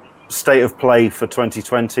the state of play for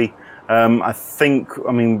 2020. When I've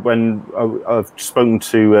spoken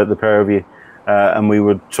to the pair of you, and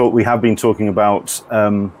we have been talking about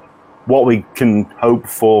what we can hope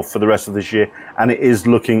for the rest of this year. And it is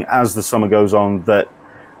looking, as the summer goes on, that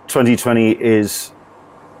 2020 is,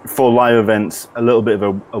 for live events, a little bit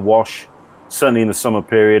of a wash, certainly in the summer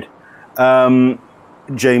period.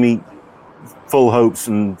 Jamie, full hopes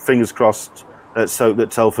and fingers crossed that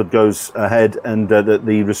Telford goes ahead and that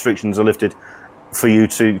the restrictions are lifted for you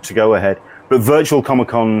to go ahead. But virtual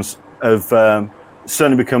Comic-Cons have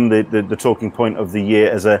certainly become the talking point of the year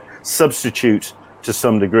as a substitute to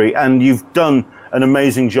some degree. And you've done an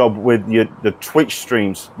amazing job with the Twitch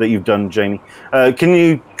streams that you've done, Jamie. Can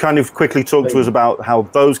you kind of quickly talk to us about how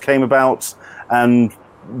those came about and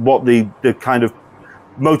what the kind of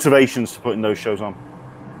motivations to putting those shows on?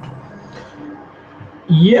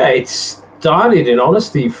 Yeah, it started in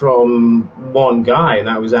honesty from one guy, and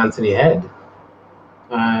that was Anthony Head.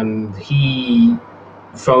 And he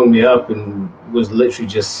phoned me up and was literally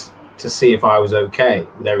just to see if I was okay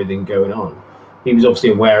with everything going on. He was obviously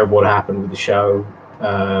aware of what happened with the show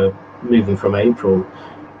moving from April,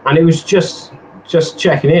 and it was just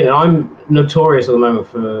checking in. And I'm notorious at the moment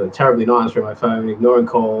for terribly not answering my phone, ignoring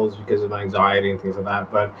calls because of my anxiety and things like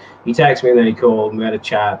that. But he texted me and then he called and we had a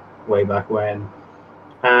chat way back when.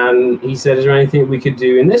 And he said, is there anything we could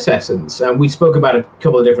do in this essence? And we spoke about a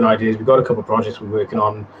couple of different ideas. We've got a couple of projects we're working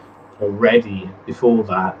on already before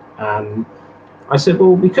that. And I said,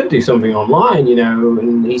 well, we could do something online, you know.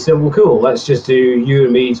 And he said, well, cool, let's just do you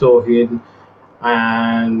and me talking.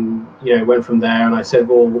 And, you know, went from there. And I said,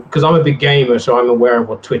 well, because I'm a big gamer, so I'm aware of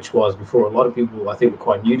what Twitch was before. A lot of people, I think, were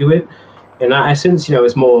quite new to it. In that essence, you know,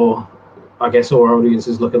 it's more, I guess, our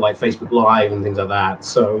audiences look at like Facebook Live and things like that.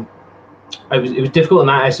 So it was difficult in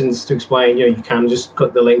that essence to explain, you know, you can just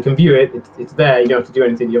click the link and view it. It's there. You don't have to do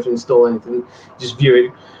anything. You have to install anything. Just view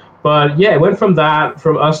it. But yeah, it went from that,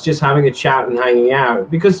 from us just having a chat and hanging out,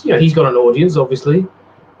 because, you know, he's got an audience, obviously,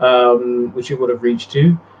 which it would have reached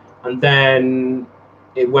to. And then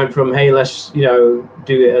it went from, hey, let's, you know,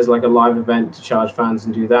 do it as like a live event to charge fans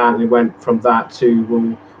and do that. And it went from that to,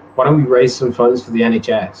 well, why don't we raise some funds for the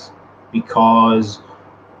NHS? Because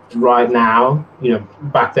right now, you know,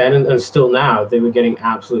 back then and still now, they were getting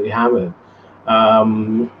absolutely hammered.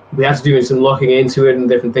 We had to do some looking into it and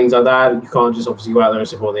different things like that. You can't just obviously go out there and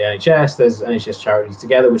support the NHS. There's NHS Charities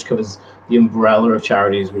Together, which covers the umbrella of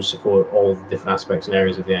charities which support all the different aspects and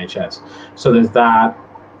areas of the NHS. So there's that.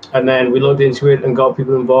 And then we looked into it and got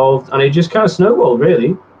people involved, and it just kind of snowballed,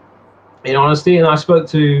 really, in honesty. And I spoke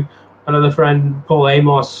to another friend, Paul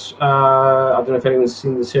Amos. I don't know if anyone's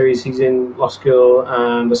seen the series. He's in Lost Girl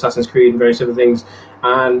and Assassin's Creed and various other things.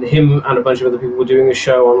 And him and a bunch of other people were doing a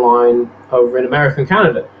show online over in America and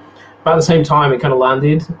Canada. About the same time, it kind of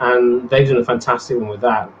landed, and they've done a fantastic one with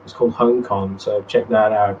that. It's called HomeCon, so check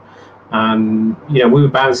that out. And, you know, we were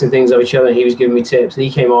bouncing things off each other, and he was giving me tips, and he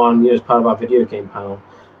came on, you know, as part of our video game panel.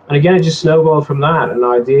 And again, it just snowballed from that, and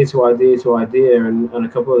idea to idea to idea, and a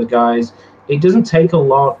couple of the guys. It doesn't take a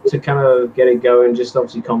lot to kind of get it going, just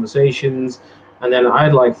obviously conversations. And then I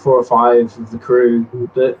had like 4 or 5 of the crew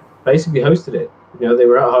that basically hosted it. You know, they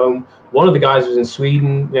were at home. One of the guys was in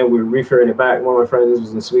Sweden. You know, we were referring it back. One of my friends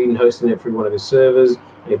was in Sweden hosting it through one of his servers.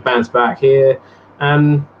 And it bounced back here.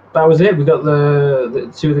 And that was it. We got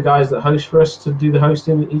the 2 of the guys that host for us to do the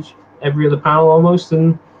hosting every other panel almost.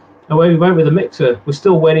 And away we went with a mixer. We're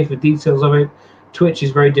still waiting for details of it. Twitch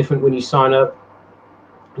is very different when you sign up.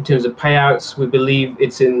 In terms of payouts, we believe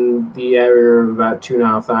it's in the area of about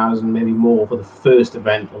 2,500, maybe more for the first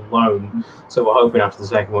event alone. So we're hoping after the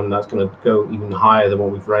second one that's going to go even higher than what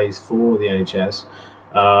we've raised for the NHS.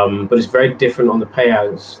 But it's very different on the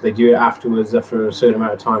payouts. They do it afterwards after a certain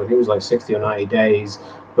amount of time. I think it was like 60 or 90 days.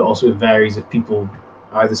 But also it varies if people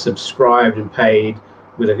either subscribed and paid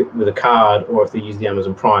with a card or if they use the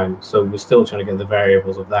Amazon Prime. So we're still trying to get the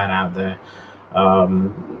variables of that out there.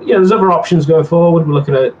 Yeah, there's other options going forward. We're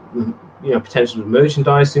looking at, you know, potential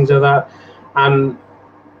merchandise, things like that. And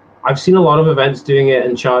I've seen a lot of events doing it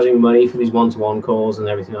and charging money for these one-to-one calls and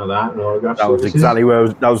everything like that, and autograph services. Was exactly where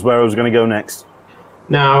I was going to go next.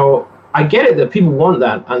 Now, I get it that people want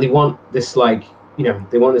that, and they want this, like, you know,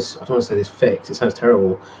 they want this, I don't want to say this fix, it sounds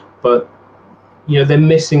terrible, but, you know, they're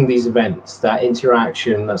missing these events, that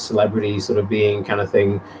interaction, that celebrity sort of being kind of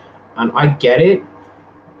thing. And I get it.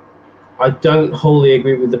 I don't wholly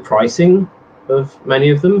agree with the pricing of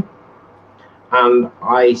many of them, and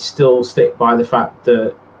I still stick by the fact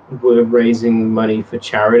that we're raising money for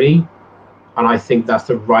charity, and I think that's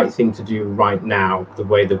the right thing to do right now, the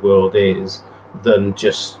way the world is, than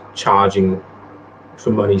just charging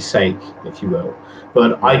for money's sake, if you will.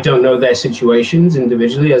 But I don't know their situations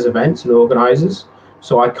individually as events and organisers,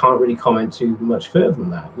 So I can't really comment too much further than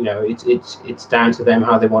that. You know, it's down to them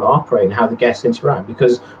how they want to operate and how the guests interact,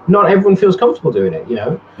 because not everyone feels comfortable doing it. You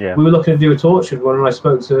know, we were looking to do a Tortured one, and I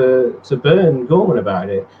spoke to Bern Gorman about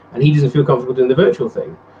it, and he doesn't feel comfortable doing the virtual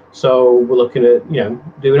thing. So we're looking at, you know,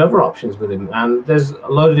 doing other options with him, and there's a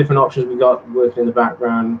load of different options we got working in the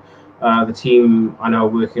background. The team I know are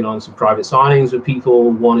working on some private signings with people.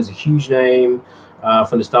 One is a huge name.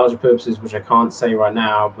 For nostalgia purposes, which I can't say right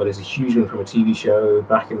now, but it's a huge one from a TV show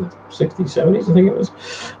back in the 60s, 70s, I think it was.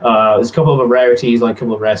 There's a couple of rarities, like a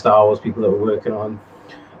couple of rare Star Wars people that were working on.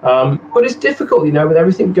 But it's difficult, you know, with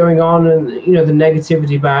everything going on and, you know, the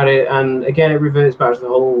negativity about it. And again, it reverts back to the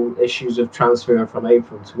whole issues of transferring from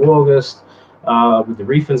April to August, with the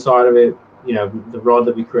refund side of it. You know, the rod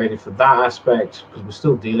that we created for that aspect, because we're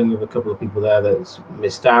still dealing with a couple of people there that's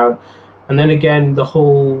missed out. And then again, the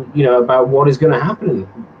whole, you know, about what is going to happen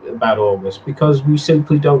about August, because we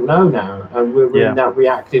simply don't know now, and we're in that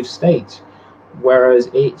reactive state. Whereas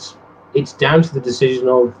it's down to the decision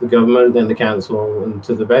of the government, then the council, and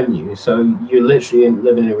to the venue. So you're literally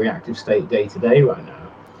living in a reactive state day to day right now.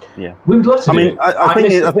 Yeah, we would love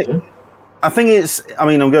to. I think it's. I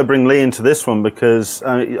mean, I'm going to bring Lee into this one because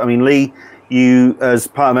I mean, Lee, you as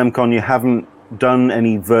part of MCon, you haven't done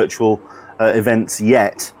any virtual events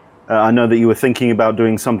yet. I know that you were thinking about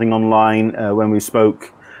doing something online when we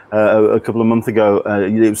spoke a couple of months ago.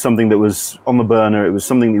 It was something that was on the burner. It was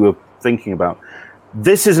something you were thinking about.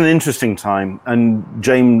 This is an interesting time, and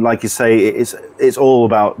James, like you say, it's all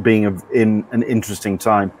about being in an interesting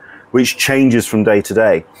time, which changes from day to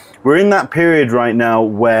day. We're in that period right now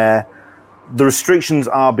where the restrictions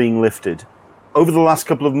are being lifted. Over the last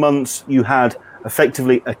couple of months, you had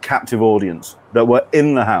effectively a captive audience that were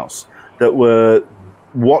in the house, that were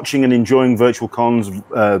watching and enjoying virtual cons,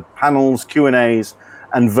 panels, Q&As,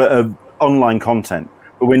 and online content.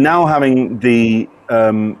 But we're now having the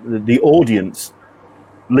audience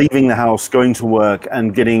leaving the house, going to work,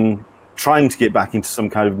 and trying to get back into some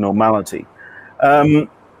kind of normality.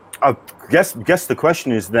 I guess the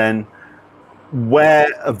question is then, where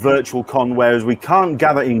a virtual con, whereas we can't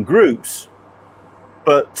gather in groups,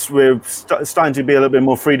 but we're starting to be a little bit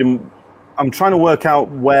more freedom. I'm trying to work out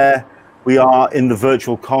where we are in the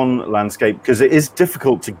virtual con landscape, because it is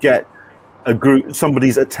difficult to get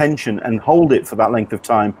somebody's attention and hold it for that length of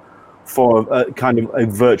time for a kind of a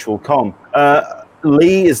virtual con.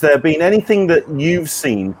 Lee, has there been anything that you've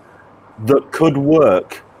seen that could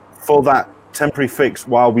work for that temporary fix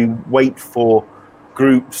while we wait for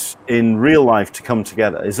groups in real life to come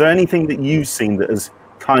together? Is there anything that you've seen that has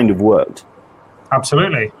kind of worked?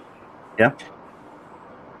 Absolutely. Yeah.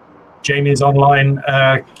 Jamie's online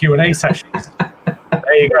Q&A sessions.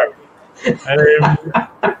 There you go.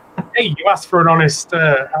 Hey, you asked for an honest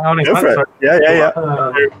answer. Yeah.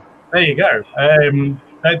 There you go.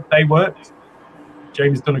 They worked.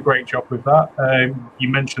 James done a great job with that. You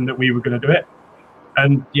mentioned that we were going to do it,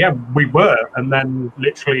 and yeah, we were. And then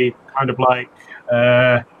literally, kind of like,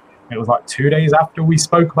 it was like 2 days after we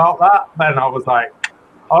spoke about that. Then I was like,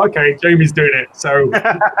 okay, Jamie's doing it. So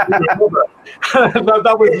that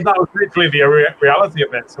was literally the reality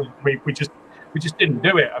of it. So we just didn't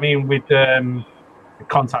do it. I mean, we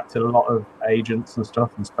contacted a lot of agents and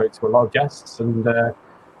stuff and spoke to a lot of guests, and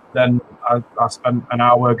then I spent an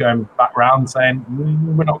hour going back round saying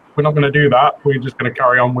we're not going to do that. We're just going to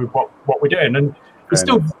carry on with what we're doing, and we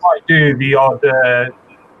still might do the odd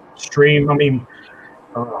stream. I mean,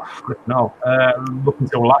 up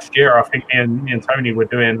until last year, I think me and Tony were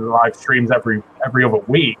doing live streams every other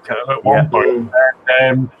week at one point.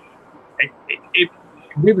 And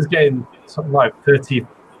we was getting something like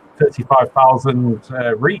 35,000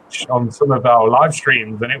 reach on some of our live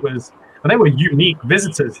streams, and they were unique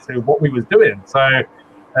visitors to what we was doing. So,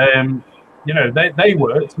 you know, they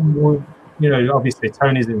worked. And you know, obviously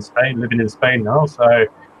Tony's in Spain, living in Spain now. So.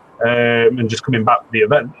 And just coming back to the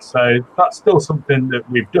event. So that's still something that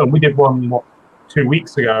we've done. We did one 2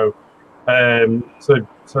 weeks ago. So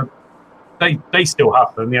they still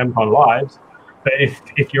happen, the MCon lives. But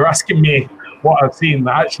if you're asking me what I've seen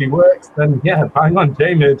that actually works, then yeah, bang on,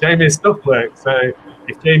 Jamie's stuff works. So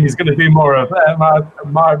if Jamie's going to do more of that,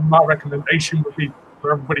 my recommendation would be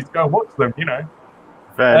for everybody to go and watch them. You know,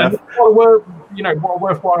 fair enough. What a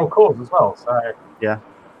worthwhile cause as well. So yeah.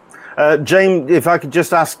 James, if I could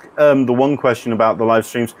just ask the one question about the live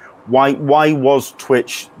streams, why was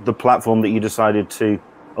Twitch the platform that you decided to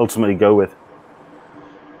ultimately go with?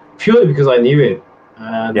 Purely because I knew it,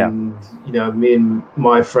 and you know, me and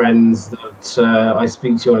my friends that I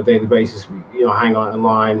speak to on a daily basis, you know, hang out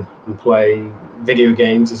online and play video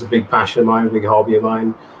games. It's a big passion of mine, a big hobby of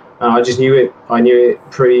mine. I just knew it. I knew it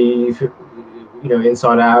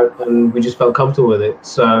inside out, and we just felt comfortable with it.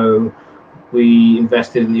 So we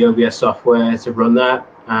invested in the OBS software to run that,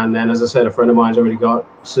 and then, as I said, a friend of mine's already got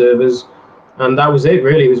servers, and that was it.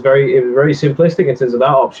 Really, it was very simplistic in terms of that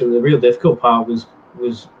option. The real difficult part was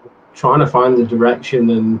trying to find the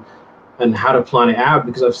direction and how to plan it out,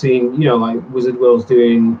 because I've seen like Wizard World's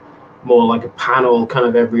doing more like a panel kind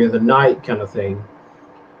of every other night kind of thing,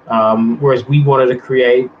 whereas we wanted to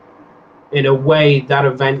create in a way that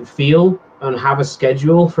event feel and have a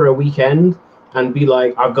schedule for a weekend and be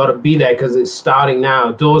like, I've got to be there because it's starting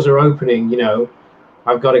now, doors are opening,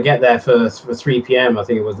 I've got to get there for 3 p.m. I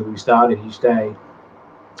think it was that we started each day.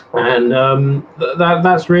 And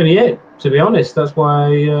that's really it, to be honest. That's why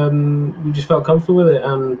we just felt comfortable with it.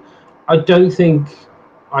 And I don't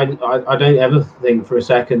ever think for a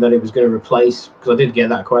second that it was going to replace, because I did get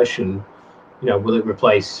that question, will it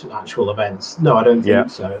replace actual events? No, I don't think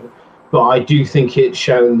so. But I do think it's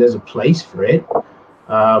shown there's a place for it.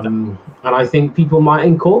 And I think people might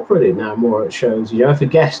incorporate it now more at shows. If a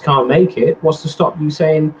guest can't make it, what's to stop you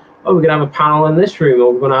saying, oh, we're going to have a panel in this room,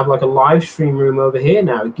 or we're going to have like a live stream room over here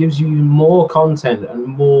now. It gives you more content and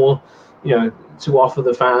more, to offer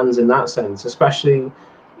the fans in that sense, especially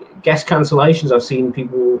guest cancellations. I've seen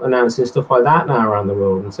people announcing stuff like that now around the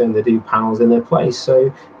world and saying they do panels in their place.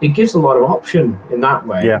 So it gives a lot of option in that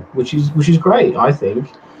way, which is great, I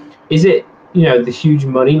think. Is it, the huge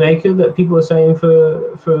money maker that people are saying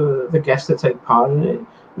for the guests that take part in it?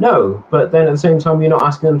 No, but then at the same time, you're not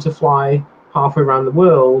asking them to fly halfway around the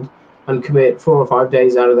world and commit 4 or 5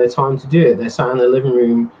 days out of their time to do it. They're sat in their living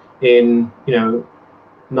room in,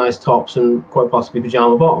 nice tops and quite possibly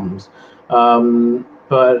pajama bottoms.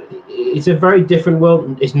 But it's a very different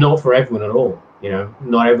world. It's not for everyone at all.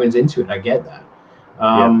 Not everyone's into it. I get that.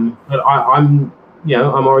 But I'm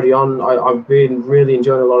already on. I've been really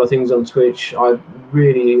enjoying a lot of things on Twitch. I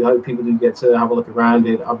really hope people do get to have a look around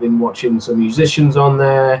it. I've been watching some musicians on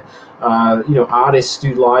there. Artists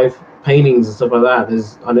do live paintings and stuff like that.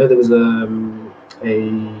 I know there was a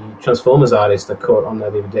Transformers artist I caught on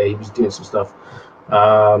there the other day. He was doing some stuff.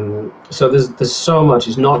 So there's so much.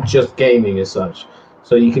 It's not just gaming as such.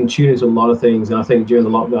 So you can tune into a lot of things. And I think during the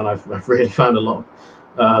lockdown, I've really found a lot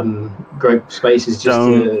of great spaces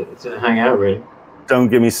just to hang out, really. Don't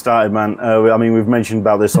get me started, man. We've mentioned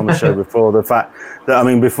about this on the show before. The fact that,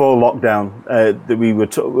 before lockdown, that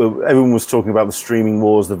everyone was talking about the streaming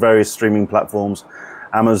wars, the various streaming platforms,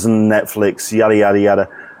 Amazon, Netflix, yada yada yada.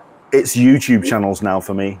 It's YouTube channels now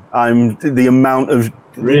for me. The amount of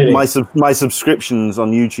really? my subscriptions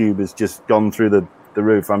on YouTube has just gone through the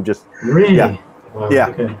roof. I'm just really wow,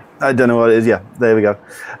 okay. I don't know what it is. Yeah, there we go.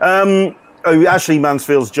 Ashley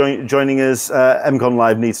Mansfield's joining us. MCon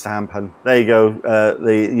Live needs to happen. There you go.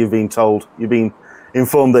 You've been told. You've been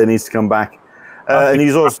informed that it needs to come back. And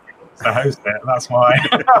he's also to host it. That's why.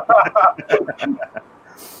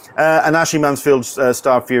 And Ashley Mansfield's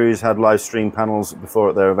Star Furies had live stream panels before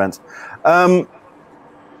at their events.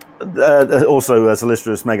 Also,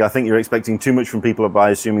 Solicitous Meg, I think you're expecting too much from people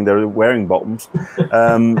by assuming they're wearing bottoms.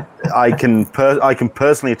 I can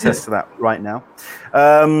personally attest to that right now.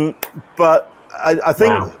 But I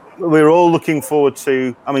think we're all looking forward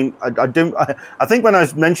to. I think when I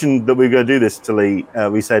mentioned that we were going to do this to Lee,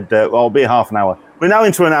 we said, well, it'll be half an hour. We're now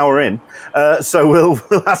into an hour in, so we'll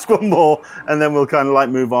ask one more, and then we'll kind of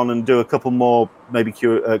move on and do a couple more maybe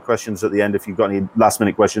questions at the end. If you've got any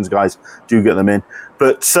last-minute questions, guys, do get them in.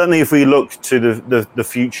 But certainly, if we look to the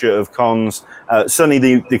future of cons, certainly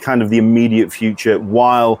the kind of the immediate future,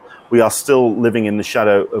 while we are still living in the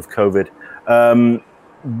shadow of COVID,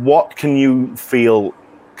 what can you feel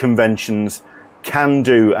conventions can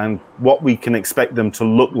do, and what we can expect them to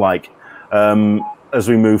look like as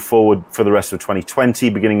we move forward for the rest of 2020,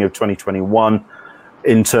 beginning of 2021,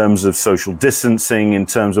 in terms of social distancing, in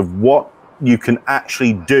terms of what you can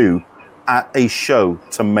actually do at a show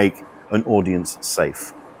to make an audience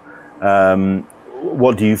safe?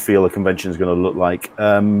 What do you feel a convention is going to look like?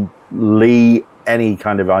 Lee, any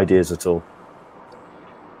kind of ideas at all?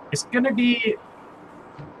 It's going to be...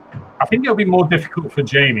 I think it'll be more difficult for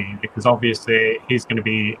Jamie, because obviously he's going to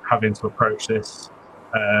be having to approach this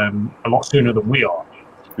a lot sooner than we are.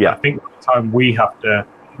 Yeah, I think by the time we have to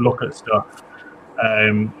look at stuff,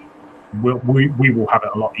 we will have it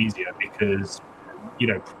a lot easier, because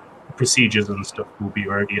procedures and stuff will be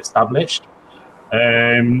already established.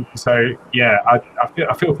 So yeah,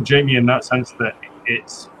 I feel for Jamie in that sense that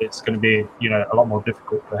it's going to be a lot more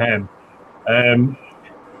difficult for him.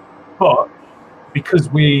 But because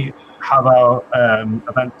we have our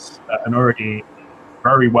events at an already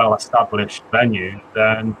very well established venue,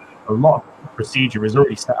 then a lot of procedure is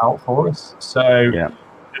already set out for us. So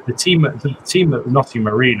the team at Nottingham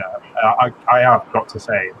Arena, I have got to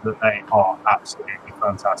say that they are absolutely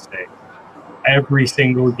fantastic. Every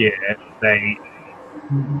single year,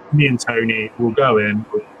 me and Tony will go in,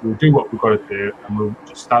 we'll do what we've got to do, and we'll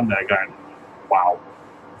just stand there going, wow,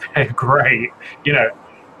 they're great. You know,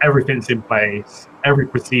 everything's in place, every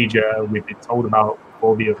procedure we've been told about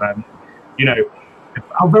before the event. You know,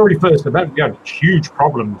 our very first event, we had huge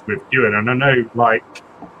problems with queuing, and I know, like,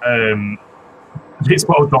 it's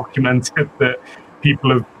well documented that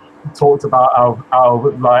people have talked about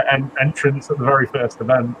our like entrance at the very first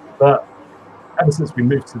event, but ever since we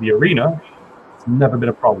moved to the arena, it's never been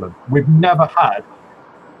a problem. We've never had,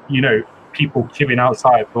 you know, people queuing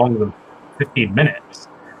outside for longer than 15 minutes.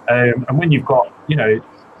 And when you've got, you know,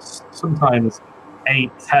 sometimes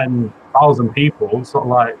 8,000-10,000 people sort of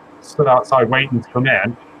like stood outside waiting to come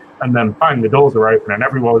in, and then bang, the doors are open and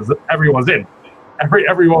everyone's in.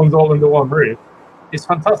 Everyone's all under one roof. It's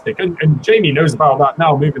fantastic. And Jamie knows about that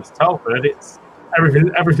now, moving to Telford. It's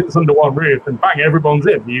everything's under one roof, and bang, everyone's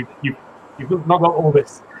in. You've not got all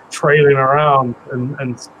this trailing around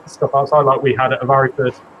and stuff outside like we had at a very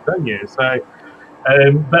first venue. So,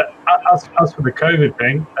 but as for the COVID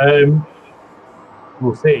thing,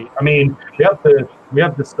 we'll see. I mean, we had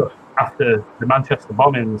the stuff after the Manchester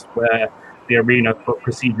bombings where the arena put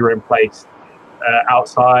procedure in place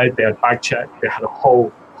outside. They had bag check. They had a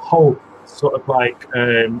whole sort of like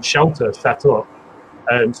shelter set up.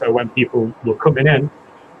 So when people were coming in,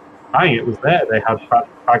 bang, it was there. They had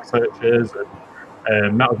bag searchers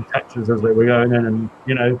and metal detectors as they were going in, and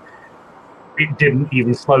you know, it didn't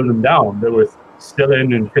even slow them down. They were still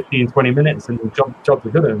in 15-20 minutes, and the jobs are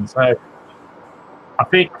good. So I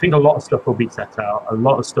think a lot of stuff will be set out. A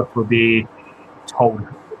lot of stuff will be told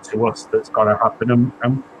to us that's got to happen,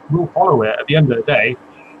 and we'll follow it. At the end of the day,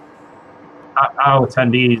 our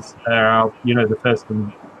attendees are, you know, the first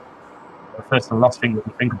and last thing that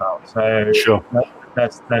we think about. So sure,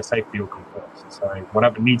 their safety will come first. So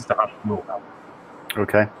whatever needs to happen will happen.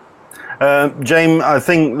 Okay, James, I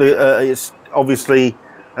think it's obviously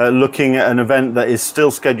looking at an event that is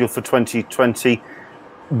still scheduled for 2020.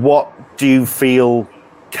 What do you feel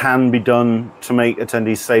can be done to make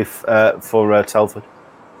attendees safe for Telford?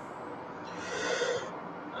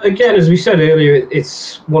 Again, as we said earlier,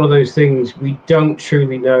 it's one of those things, we don't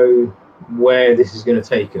truly know where this is going to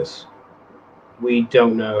take us. We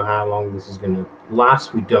don't know how long this is going to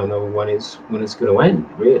last. We don't know when it's going to end,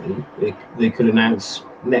 really. They could announce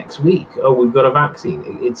next week, oh, we've got a vaccine.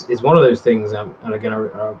 It's one of those things, and again,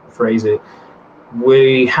 I'll phrase it,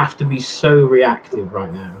 we have to be so reactive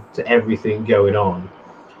right now to everything going on.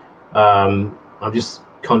 I'm just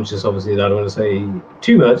conscious, obviously, that I don't want to say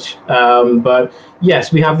too much, but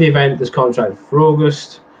yes, we have the event that's contracted for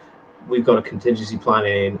August. We've got a contingency plan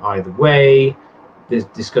in either way. There's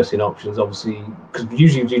discussing options, obviously, because we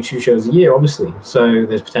usually do 2 shows a year, obviously. So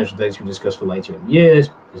there's potential dates we discuss for later in the year.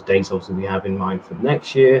 There's dates, obviously, we have in mind for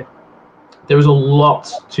next year. There is a lot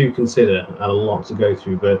to consider and a lot to go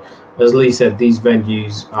through, but as Lee said, these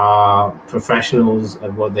venues are professionals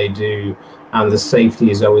at what they do, and the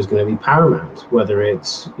safety is always going to be paramount, whether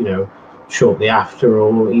it's, you know, shortly after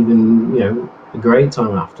or even, you know, a great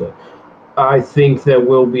time after. I think there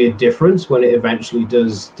will be a difference when it eventually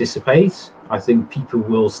does dissipate. I think people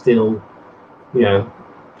will still, you know,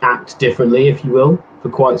 act differently, if you will, for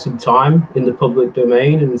quite some time in the public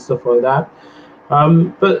domain and stuff like that.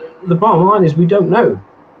 But the bottom line is we don't know.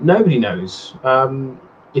 Nobody knows.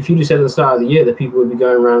 If you just said at the start of the year that people would be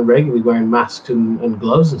going around regularly wearing masks and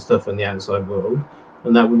gloves and stuff in the outside world,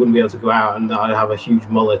 and that we wouldn't be able to go out and I'd have a huge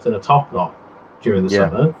mullet and a top knot during the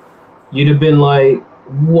summer, you'd have been like,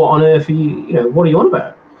 what on earth are you know, what are you on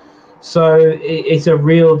about? So it's a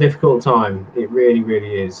real difficult time. It really,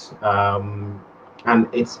 really is. And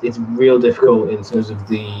it's real difficult in terms of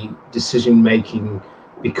the decision making,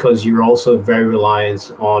 because you're also very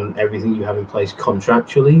reliant on everything you have in place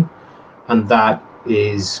contractually, and that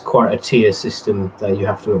is quite a tier system that you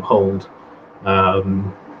have to uphold.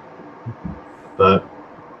 But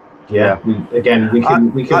yeah, we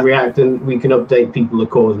can react and we can update people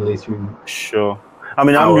accordingly through. Sure. I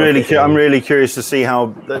mean, I'm really curious to see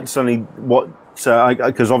how that's only what,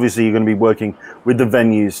 because obviously you're going to be working with the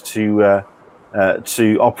venues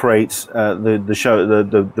to operate the show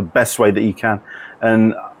the best way that you can,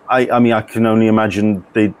 and I mean I can only imagine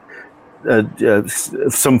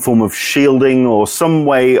some form of shielding or some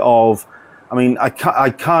way of, I mean I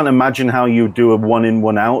can't imagine how you do a 1-in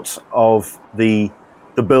 1-out of the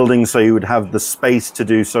building, so you would have the space to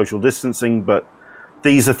do social distancing, but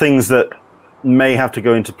these are things that may have to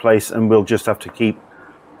go into place, and we'll just have to keep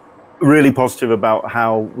really positive about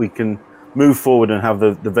how we can move forward and have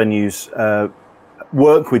the venues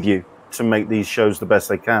work with you to make these shows the best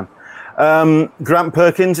they can. Grant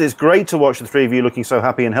Perkins, it's great to watch the three of you looking so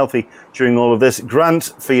happy and healthy during all of this.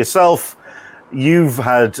 Grant, for yourself, you've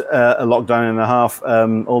had a lockdown and a half.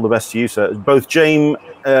 All the best to you, sir. Both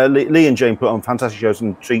Lee and Jane put on fantastic shows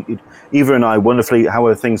and treated Eva and I wonderfully.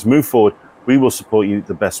 However things move forward, we will support you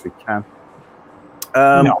the best we can.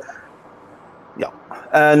 Yeah.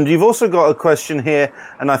 And you've also got a question here,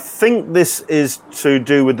 and I think this is to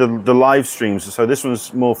do with the live streams. So this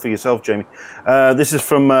one's more for yourself, Jamie. This is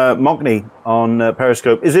from Mockney on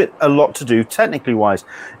Periscope. Is it a lot to do technically wise?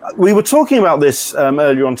 We were talking about this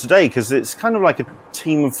earlier on today because it's kind of like a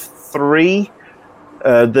team of three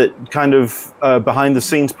that kind of behind the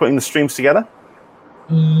scenes putting the streams together.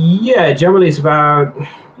 Yeah, generally it's about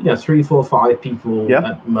 3, 4, 5 people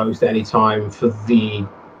at most any time for the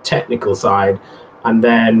technical side. And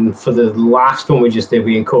then for the last one we just did,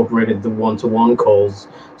 we incorporated the one-to-one calls.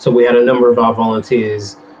 So we had a number of our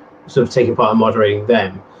volunteers sort of taking part in moderating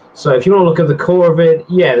them. So if you want to look at the core of it,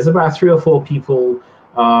 there's about 3 or 4 people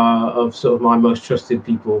of sort of my most trusted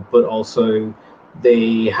people, but also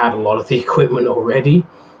they had a lot of the equipment already.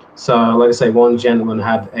 So like I say, one gentleman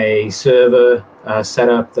had a server set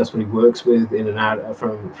up. That's what he works with in and out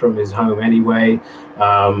from his home anyway.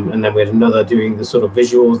 And then we had another doing the sort of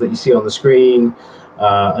visuals that you see on the screen.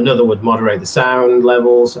 Another would moderate the sound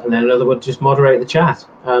levels, and then another would just moderate the chat.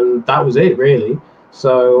 And that was it, really.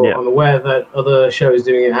 So I'm aware that other shows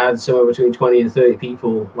doing it had somewhere between 20 and 30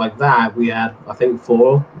 people like that. We had, I think,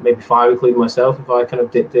 4, maybe 5, including myself, if I kind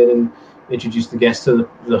of dipped in and introduced the guests to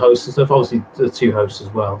the hosts and stuff. Obviously, the 2 hosts as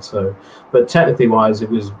well. So, but technically wise, it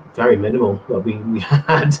was very minimal that we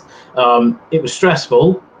had. It was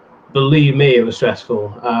stressful. Believe me, it was stressful.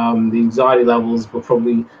 The anxiety levels were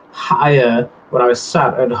probably higher when I was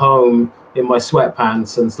sat at home in my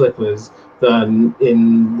sweatpants and slippers than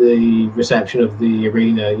in the reception of the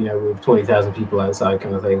arena, with 20,000 people outside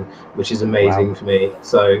kind of thing, which is amazing for me.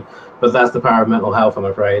 So, but that's the power of mental health, I'm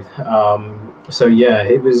afraid.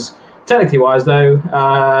 It was technically wise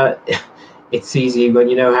though. It's easy when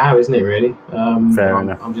you know how, isn't it, really? Fair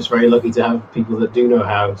enough. I'm just very lucky to have people that do know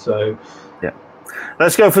how, so...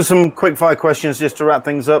 Let's go for some quick fire questions just to wrap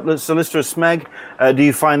things up. Solicitor Smeg, do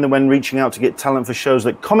you find that when reaching out to get talent for shows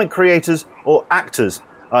that comic creators or actors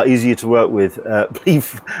are easier to work with?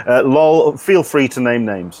 Please, lol, feel free to name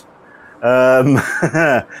names.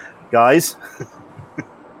 Guys?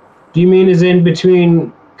 Do you mean as in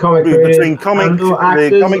between comic creators between the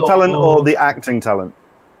comic talent or the acting talent?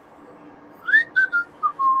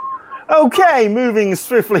 Okay, moving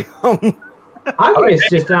swiftly on. I think it's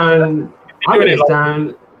just down...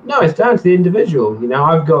 it's down to the individual.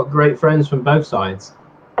 I've got great friends from both sides.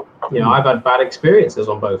 I've had bad experiences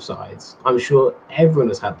on both sides. I'm sure everyone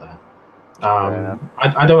has had that.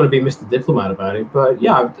 I don't want to be Mr. Diplomat about it, but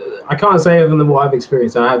I can't say other than what I've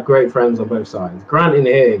experienced. I have great friends on both sides. Grant in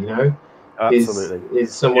here,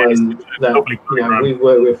 is someone that we've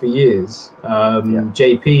worked with for years.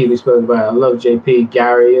 JP, we spoke about. I love JP,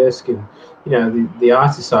 Gary Erskine. The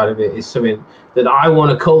artist side of it is something that I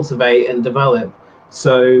want to cultivate and develop.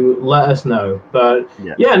 So let us know. But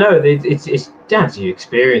it's down to your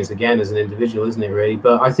experience again as an individual, isn't it, really?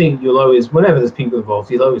 But I think you'll always, whenever there's people involved,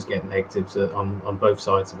 you'll always get negatives on both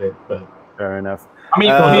sides of it. But fair enough. I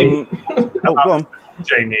mean, go on,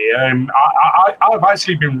 Jamie. I've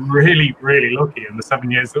actually been really, really lucky in the 7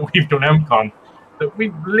 years that we've done MCon that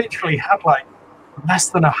we've literally had like less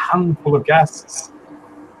than a handful of guests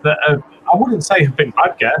that I wouldn't say have been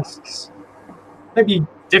bad guests, maybe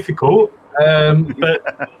difficult,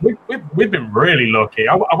 but we've been really lucky.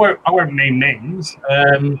 I won't name names,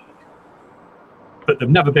 but they've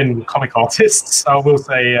never been comic artists. I will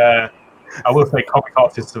say comic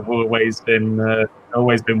artists have always been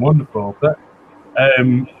wonderful. But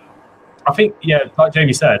I think like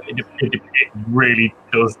Jamie said, it really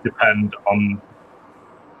does depend on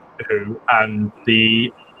who and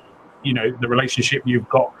the relationship you've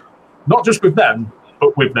got. Not just with them,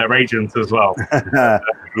 but with their agents as well. I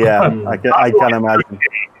can imagine.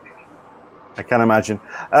 I can imagine.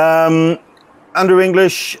 Andrew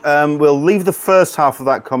English, we'll leave the first half of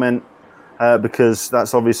that comment because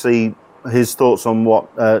that's obviously his thoughts on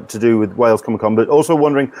what to do with Wales Comic Con, but also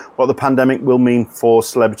wondering what the pandemic will mean for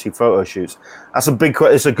celebrity photo shoots. That's a big.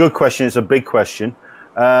 It's a good question. It's a big question.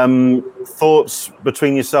 Thoughts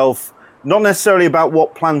between yourself. Not necessarily about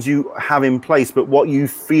what plans you have in place, but what you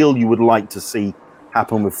feel you would like to see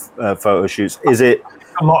happen with photo shoots. Is it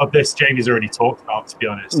a lot of this Jamie's already talked about, to be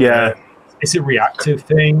honest? Yeah, it's a reactive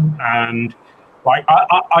thing, and Like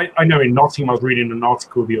I know in Nottingham, I was reading an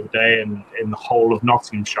article the other day, and in the whole of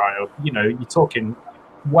Nottinghamshire, you're talking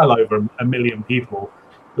well over 1 million people.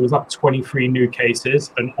 There was like 23 new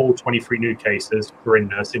cases, and all 23 new cases were in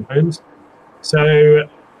nursing homes. So,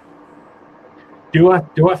 do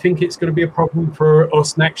I think it's going to be a problem for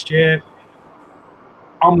us next year?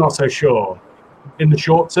 I'm not so sure. In the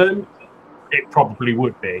short term, it probably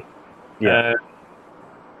would be. Yeah.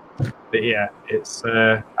 But yeah, it's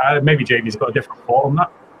maybe Jamie's got a different thought on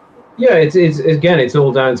that. Yeah, it's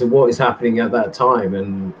all down to what is happening at that time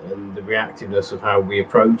and the reactiveness of how we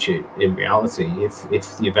approach it. In reality,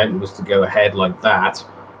 if the event was to go ahead like that,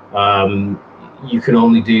 you can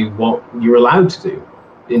only do what you're allowed to do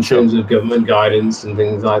in terms of government guidance and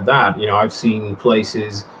things like that. I've seen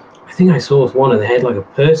places. I think I saw one and they had like a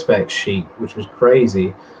perspex sheet, which was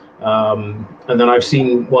crazy. And then I've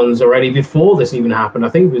seen ones already before this even happened. I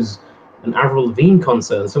think it was an Avril Lavigne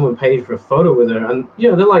concert, and someone paid for a photo with her, and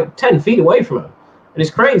they're like 10 feet away from her, and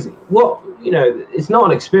it's crazy. It's not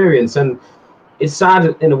an experience, and it's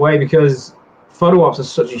sad in a way because photo ops are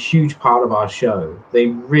such a huge part of our show. They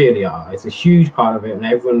really are. It's a huge part of it, and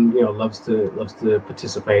everyone loves to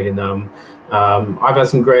participate in them. I've had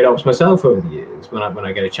some great ops myself over the years when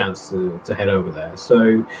I get a chance to head over there.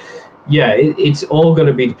 So. Yeah, it's all going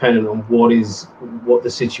to be dependent on what the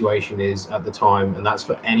situation is at the time, and that's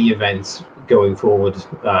for any events going forward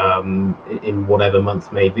in whatever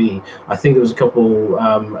month may be. I think there was a couple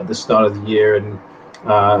at the start of the year, and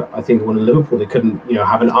I think one in Liverpool they couldn't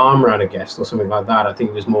have an arm around a guest or something like that. I think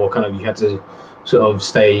it was more kind of you had to sort of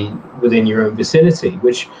stay within your own vicinity,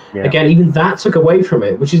 which again, even that took away from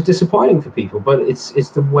it, which is disappointing for people. But it's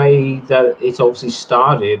the way that it's obviously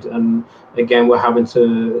started, and again, we're having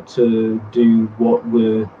to do what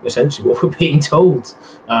we're being told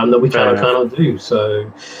that we cannot do.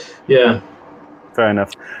 So, yeah. Fair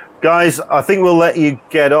enough. Guys, I think we'll let you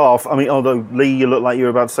get off. I mean, although, Lee, you look like you were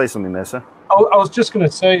about to say something there, sir. I was just going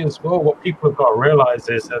to say as well, what people have got to realise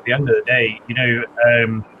is at the end of the day,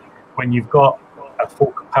 when you've got a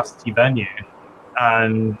full capacity venue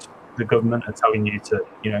and the government are telling you to,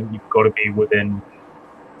 you've got to be within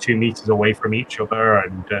 2 meters away from each other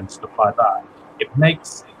and stuff like that, it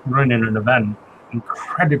makes running an event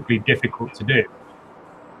incredibly difficult to do.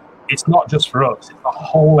 It's not just for us, it's the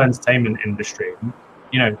whole entertainment industry,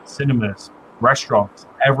 cinemas, restaurants,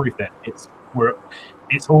 everything. It's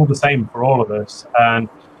all the same for all of us. And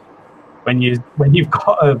when you've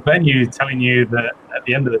got a venue telling you that at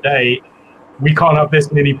the end of the day, we can't have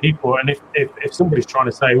this many people, and if somebody's trying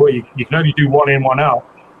to say, well, you can only do one in, one out,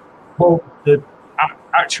 well, the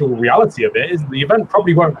actual reality of it is the event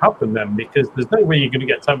probably won't happen then, because there's no way you're going to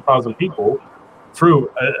get 10,000 people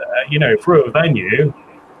through a venue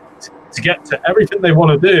to get to everything they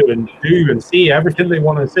want to do and see everything they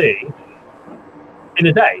want to see in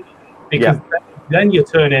a day, because then you're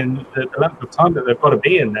turning the length of time that they've got to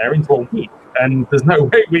be in there into a week, and there's no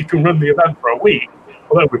way we can run the event for a week,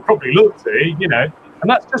 although we'd probably love to, and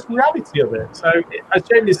that's just the reality of it. So as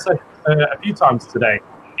Jamie said a few times today,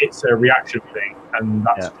 it's a reaction thing, and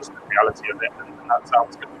that's just the reality of it, and that's how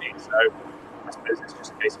it's going to be. So I suppose it's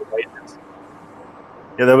just a case of waiting.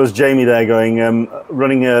 Yeah, there was Jamie there going,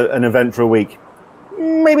 running an event for a week.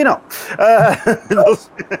 Maybe not.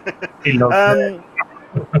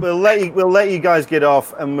 We'll let you guys get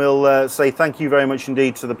off, and we'll say thank you very much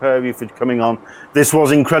indeed to the pair of you for coming on. This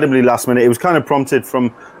was incredibly last minute. It was kind of prompted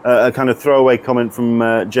from a kind of throwaway comment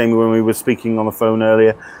from Jamie when we were speaking on the phone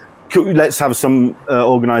earlier. Let's have some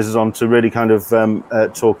organisers on to really kind of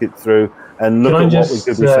talk it through and look at what we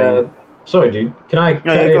could be saying. Sorry, dude. Can I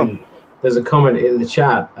get in? There's a comment in the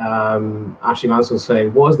chat. Ashley Mansell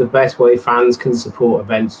saying, "What is the best way fans can support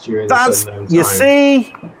events during the Sundown time?" You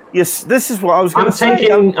see, yes, this is what I was going to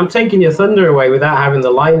say. I'm taking your thunder away without having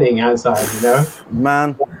the lightning outside.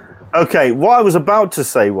 Man. Okay, what I was about to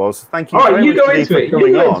say was thank you. All right, you go into it.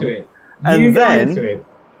 You go into it. And then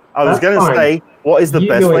I was going to say, what is the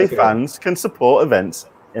best way fans can support events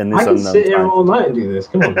in this unknown time? I can sit here all night and do this.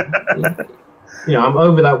 Come on. I'm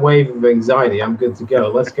over that wave of anxiety. I'm good to go.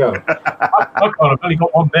 Let's go. I've only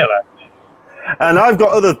got one bit left. And I've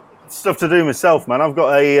got other stuff to do myself, man. I've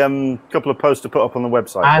got a couple of posts to put up on the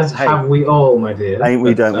website. As have we all, my dear. Ain't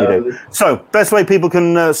we, don't we do. So, best way people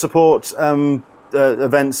can support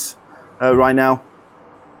events right now?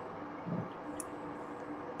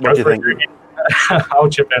 What do you think? I'll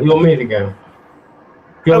chip in. You want me to go?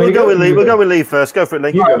 We'll go with Lee. We'll go with Lee first. Go for it,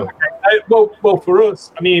 Lee. You go. Well, for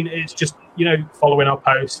us, I mean, it's just following our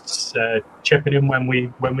posts, chipping in when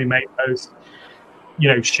we make posts,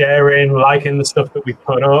 sharing, liking the stuff that we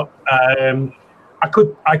put up.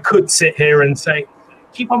 I could sit here and say,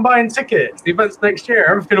 keep on buying tickets. The event's next year.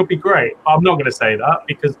 Everything will be great. I'm not going to say that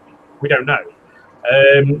because we don't know.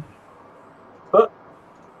 But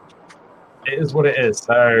it is what it is.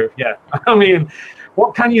 So, yeah. I mean,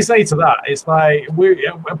 what can you say to that? It's like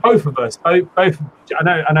both of us. I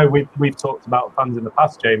know we've talked about fans in the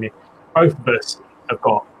past, Jamie. Both of us have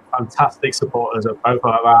got fantastic supporters at both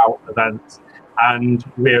of our events, and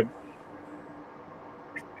we're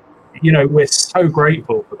so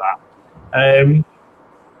grateful for that.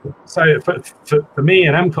 So for me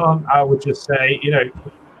and MCon, I would just say,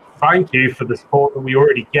 thank you for the support that we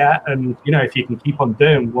already get, and if you can keep on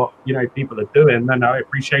doing what people are doing, then I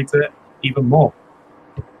appreciate it even more.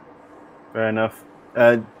 Fair enough.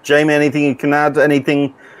 Jamie, anything you can add?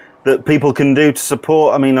 Anything that people can do to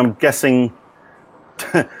support? I mean, I'm guessing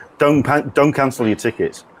don't cancel your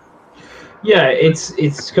tickets. Yeah,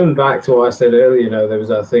 it's coming back to what I said earlier. There was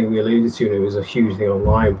that thing we alluded to, and it was a huge thing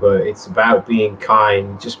online, but it's about being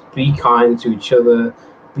kind. Just be kind to each other.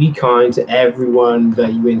 Be kind to everyone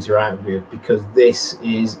that you interact with, because this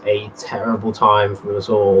is a terrible time for us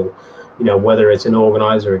all. Whether it's an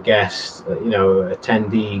organizer, a guest,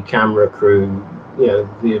 attendee, camera crew,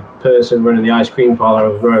 the person running the ice cream parlor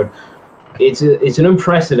over the road. It's an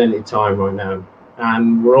unprecedented time right now,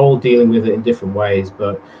 and we're all dealing with it in different ways.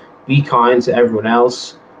 But be kind to everyone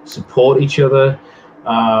else. Support each other.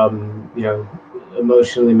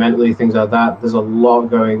 Emotionally, mentally, things like that. There's a lot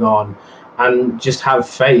going on. And just have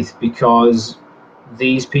faith, because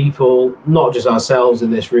these people, not just ourselves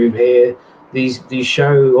in this room here, these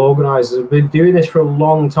show organizers have been doing this for a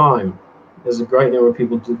long time. There's a great number of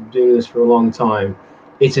people doing this for a long time.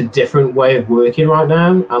 It's a different way of working right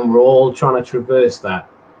now, and we're all trying to traverse that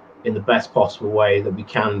in the best possible way that we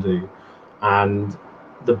can do. And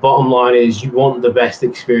the bottom line is, you want the best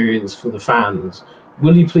experience for the fans.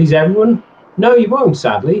 Will you please everyone? No, you won't,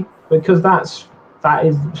 sadly, because that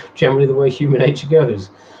is generally the way human nature goes.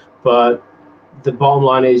 But the bottom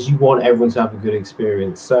line is, you want everyone to have a good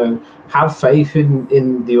experience. So have faith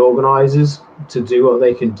in the organizers to do what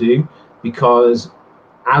they can do, because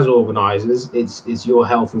as organizers, it's your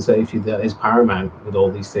health and safety that is paramount with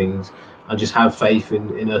all these things. And just have faith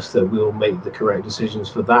in us that we'll make the correct decisions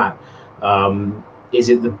for that. Is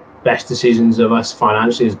it the best decisions of us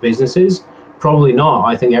financially as businesses? Probably not.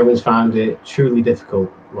 I think everyone's found it truly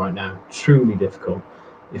difficult right now. Truly difficult.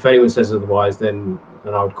 If anyone says otherwise, then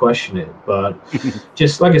I would question it. But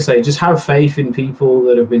just like I say, just have faith in people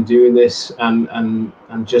that have been doing this, and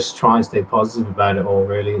just try and stay positive about it all,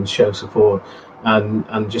 really, and show support,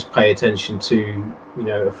 and just pay attention to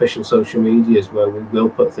official social medias, where we will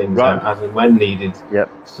put things out as and when needed. Yep.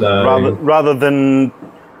 So rather than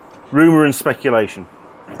rumor and speculation,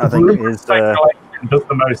 I think speculation does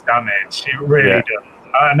the most damage. It really does.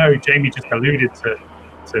 I know Jamie just alluded to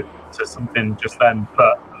something just then,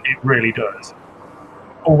 but it really does.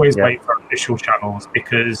 Always wait for official channels,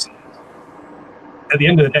 because at the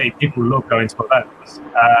end of the day, people love going to events,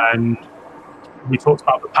 and we talked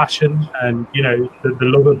about the passion and the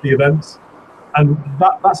love of the events, and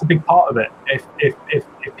that's a big part of it.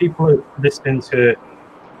 If people are listening to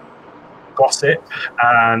gossip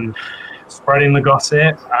and spreading the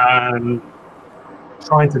gossip and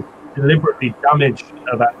trying to deliberately damage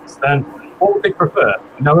events, then what would they prefer?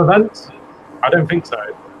 No events? I don't think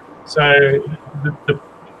so. So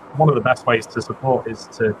one of the best ways to support is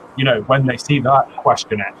to, when they see that,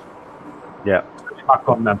 question it. Yeah. Back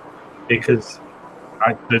on them, because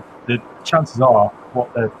the chances are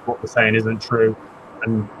what they're saying isn't true,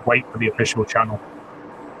 and wait for the official channel.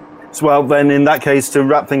 So, well, then in that case, to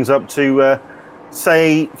wrap things up, to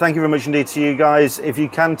say thank you very much indeed to you guys. If you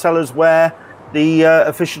can tell us where the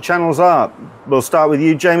official channels are. We'll start with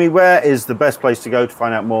you, Jamie. Where is the best place to go to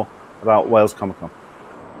find out more about Wales Comic Con?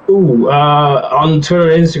 On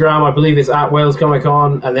Twitter and Instagram, I believe it's at Wales Comic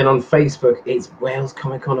Con, and then on Facebook, it's Wales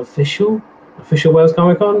Comic Con official Wales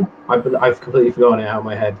Comic Con. I've completely forgotten it out of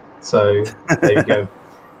my head. So there you go.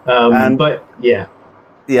 But yeah.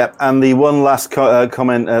 Yeah, and the one last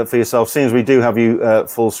comment for yourself, seeing as we do have you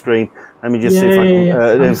full screen, let me just see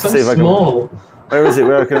if I can. Where is it?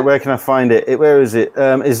 Where can I find it? Where is it?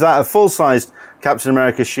 Is that a full-sized Captain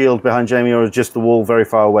America shield behind Jamie, or is just the wall very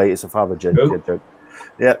far away? It's a father joke.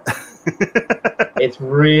 Yeah. It's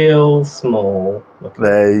real small.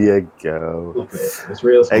 There you go. It's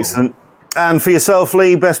real small. Excellent. And for yourself,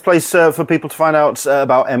 Lee, best place for people to find out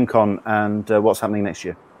about MCon and what's happening next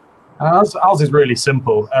year? Ours is really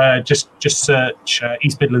simple. Just search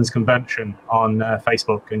East Midlands Convention on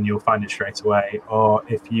Facebook and you'll find it straight away. Or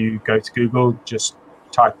if you go to Google, just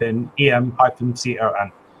type in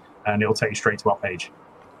EM-CON and it'll take you straight to our page.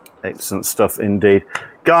 Excellent stuff indeed.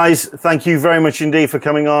 Guys, thank you very much indeed for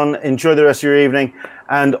coming on. Enjoy the rest of your evening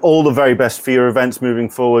and all the very best for your events moving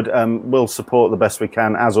forward. We'll support the best we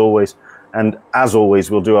can, as always. And as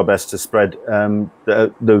always, we'll do our best to spread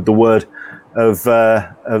the word of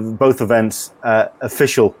both events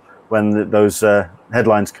official when those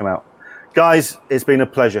headlines come out. Guys, it's been a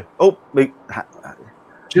pleasure. Oh,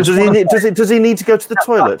 does he need to go to the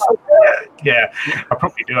toilet? Yeah, I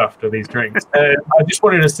probably do after these drinks. I just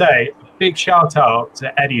wanted to say a big shout out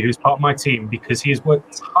to Eddie, who's part of my team, because he's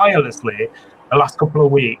worked tirelessly the last couple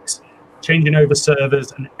of weeks, changing over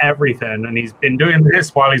servers and everything. And he's been doing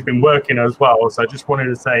this while he's been working as well. So I just wanted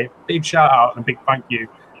to say a big shout out and a big thank you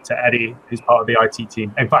to Eddie, who's part of the IT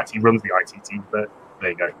team. In fact, he runs the IT team, but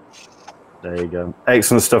there you go. There you go.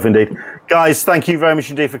 Excellent stuff indeed. Guys, thank you very much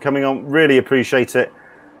indeed for coming on. Really appreciate it.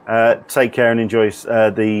 Take care and enjoy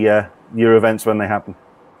your events when they happen.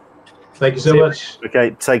 Thank you so much. Okay,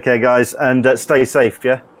 take care, guys, and stay safe,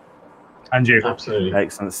 yeah? And you. Absolutely.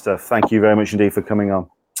 Excellent stuff. Thank you very much indeed for coming on.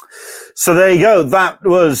 So there you go. That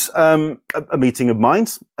was a meeting of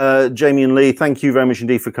minds. Jamie and Lee, thank you very much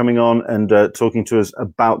indeed for coming on and talking to us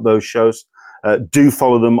about those shows. Do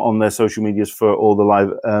follow them on their social medias for all the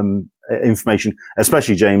live information,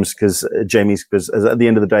 especially Jamie's, because at the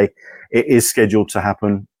end of the day, it is scheduled to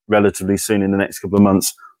happen relatively soon in the next couple of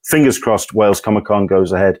months. Fingers crossed, Wales Comic Con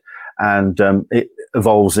goes ahead and it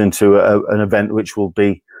evolves into an event which will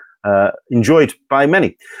be enjoyed by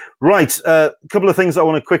many. Right, a couple of things I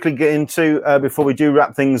want to quickly get into before we do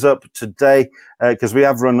wrap things up today, because we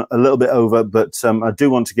have run a little bit over, but I do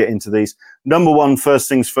want to get into these. Number one, first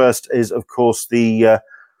things first, is of course the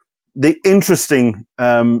interesting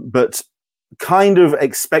but kind of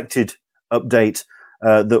expected update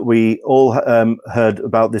that we all heard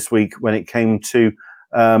about this week when it came to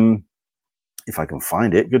if I can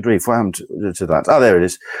find it, good grief, what happened to that? Oh, there it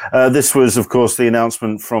is. This was, of course, the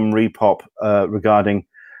announcement from Repop regarding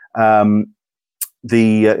the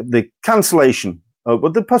cancellation,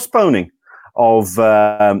 the postponing of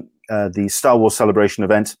the Star Wars Celebration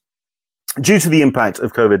event. Due to the impact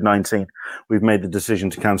of COVID-19, we've made the decision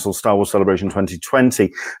to cancel Star Wars Celebration 2020.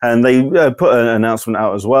 And they put an announcement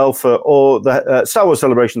out as well for all the Star Wars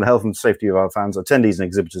Celebration. The health and safety of our fans, attendees and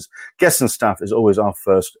exhibitors, guests and staff is always our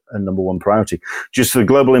first and number one priority. Due to the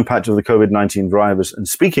global impact of the COVID-19 virus and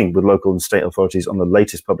speaking with local and state authorities on the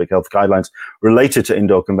latest public health guidelines related to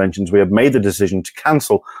indoor conventions, we have made the decision to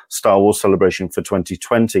cancel Star Wars Celebration for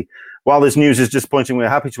 2020. While this news is disappointing, we're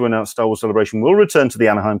happy to announce Star Wars Celebration will return to the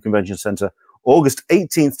Anaheim Convention Center August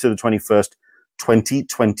 18th to the 21st,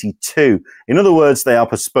 2022. In other words, they are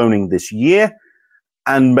postponing this year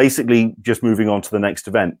and basically just moving on to the next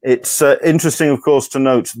event. It's interesting, of course, to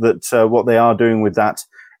note that what they are doing with that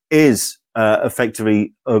is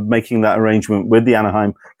effectively making that arrangement with the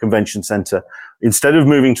Anaheim Convention Center. Instead of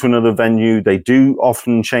moving to another venue, they do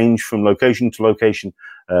often change from location to location.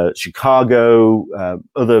 Chicago,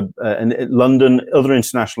 London, other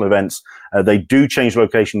international events, they do change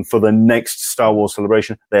location for the next Star Wars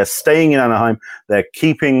Celebration. They're staying in Anaheim. They're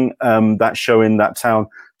keeping that show in that town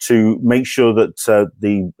to make sure that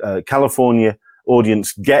the California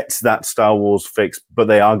audience gets that Star Wars fix, but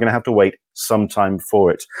they are going to have to wait some time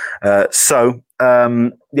for it.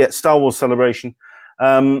 Star Wars Celebration,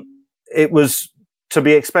 it was to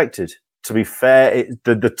be expected. To be fair,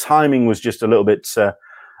 the timing was just a little bit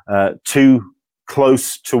too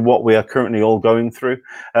close to what we are currently all going through.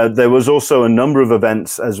 There was also a number of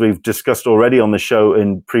events, as we've discussed already on the show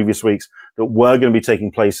in previous weeks, that were going to be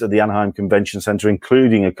taking place at the Anaheim Convention Center,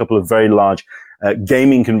 including a couple of very large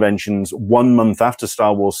gaming conventions 1 month after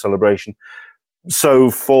Star Wars Celebration. So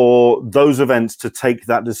for those events to take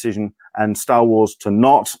that decision and Star Wars to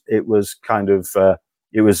not, it was kind of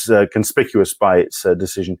conspicuous by its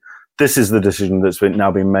decision. This is the decision that's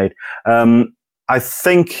now been made. I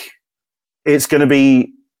think it's going to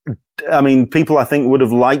be, people I think would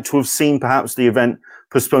have liked to have seen perhaps the event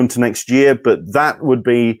postponed to next year, but that would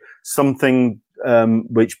be something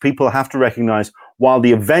which people have to recognize. While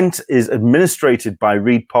the event is administrated by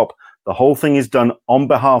Repop, the whole thing is done on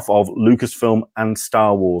behalf of Lucasfilm and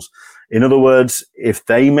Star Wars. In other words, if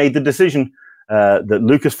they made the decision that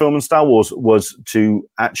Lucasfilm and Star Wars was to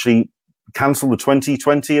actually cancel the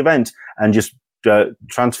 2020 event and just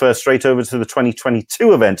transfer straight over to the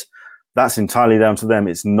 2022 event, that's entirely down to them.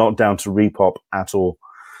 It's not down to Repop at all.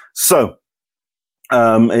 So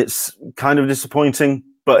it's kind of disappointing,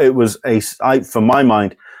 but it was for my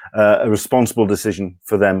mind, a responsible decision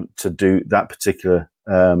for them to do that particular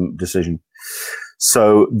decision.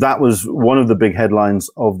 So that was one of the big headlines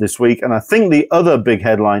of this week. And I think the other big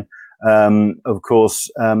headline, of course,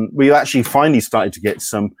 we actually finally started to get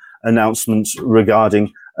some announcements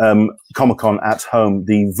regarding Comic-Con at home.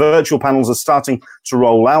 The virtual panels are starting to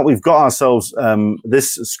roll out. We've got ourselves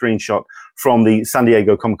this screenshot from the San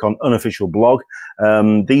Diego Comic-Con unofficial blog.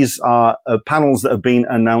 These are panels that have been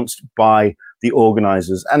announced by the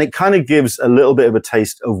organizers, and it kind of gives a little bit of a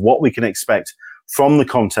taste of what we can expect from the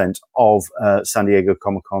content of San Diego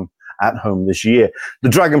Comic-Con at home this year. The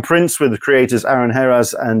Dragon Prince, with the creators Aaron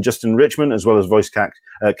Heras and Justin Richmond, as well as voice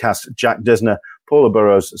cast Jack Desner, Paula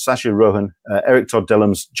Burrows, Sasha Rohan, Eric Todd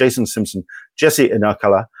Dellums, Jason Simpson, Jesse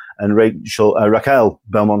Inakala, and Raquel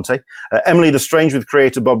Belmonte. Emily the Strange, with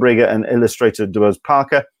creator Bob Rigger and illustrator DeBose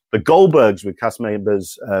Parker. The Goldbergs, with cast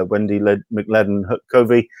members Wendy McLeod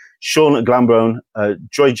Covey, Sean Glambrone,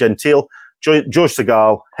 Joy Gentile, George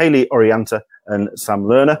Segal, Haley Orianta, and Sam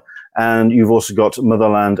Lerner. And you've also got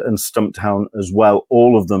Motherland and Stumptown as well.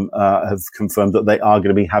 All of them have confirmed that they are going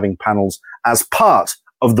to be having panels as part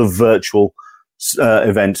of the virtual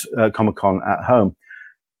event, Comic-Con at home.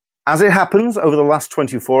 As it happens, over the last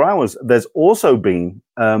 24 hours, there's also been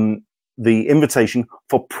the invitation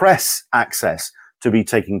for press access to be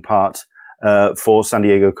taking part for San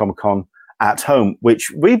Diego Comic-Con at home, which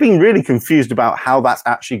we've been really confused about how that's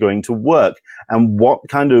actually going to work and what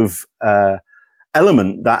kind of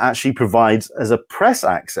element that actually provides as a press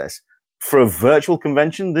access for a virtual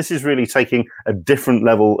convention. This is really taking a different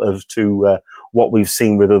level as to what we've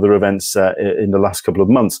seen with other events in the last couple of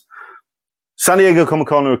months. San Diego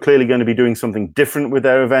Comic-Con are clearly going to be doing something different with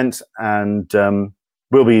their event, and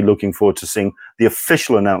we'll be looking forward to seeing the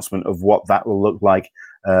official announcement of what that will look like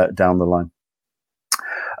down the line.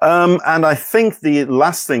 And I think the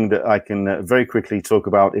last thing that I can very quickly talk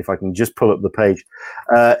about, if I can just pull up the page,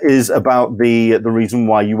 is about the reason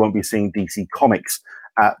why you won't be seeing DC Comics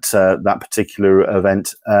at that particular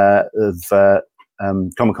event of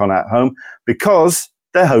Comic-Con at home, because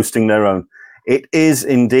they're hosting their own. It is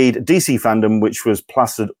indeed DC Fandom, which was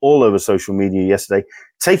plastered all over social media yesterday,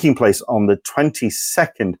 taking place on the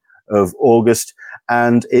 22nd of August,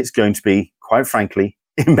 and it's going to be, quite frankly,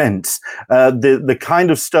 immense. The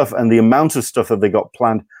kind of stuff and the amount of stuff that they got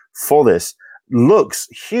planned for this looks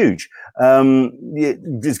huge.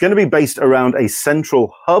 It's going to be based around a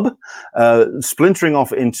central hub, splintering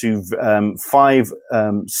off into 5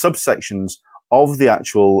 subsections of the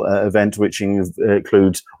actual event, which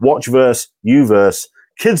includes Watchverse, Uverse,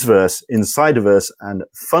 Kidsverse, Insiderverse, and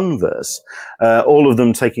Funverse, all of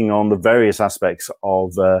them taking on the various aspects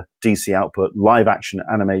of DC output, live action,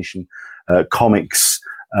 animation, comics,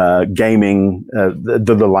 gaming,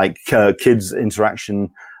 the like, kids interaction,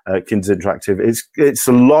 kids interactive. It's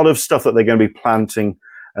a lot of stuff that they're going to be planting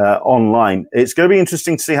online. It's going to be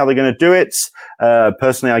interesting to see how they're going to do it.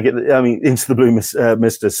 Personally, Into the Blue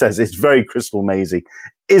Mister says it's very Crystal Mazy,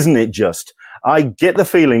 isn't it? Just, I get the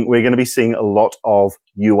feeling we're going to be seeing a lot of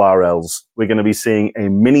URLs. We're going to be seeing a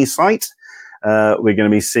mini site. We're going to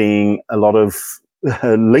be seeing a lot of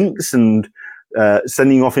links and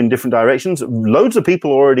sending off in different directions. Loads of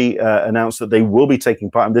people already announced that they will be taking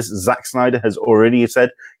part in this. Zack Snyder has already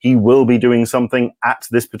said he will be doing something at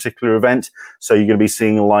this particular event. So you're going to be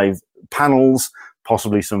seeing live panels,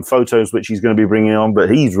 possibly some photos, which he's going to be bringing on. But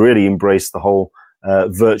he's really embraced the whole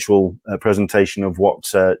virtual presentation of what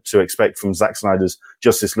to expect from Zack Snyder's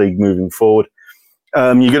Justice League moving forward.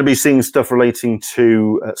 You're going to be seeing stuff relating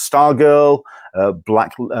to Stargirl,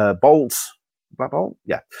 Black Bolt.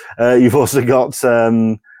 Yeah. You've also got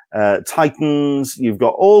Titans. You've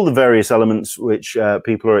got all the various elements which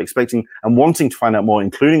people are expecting and wanting to find out more,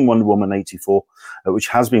 including Wonder Woman 84, which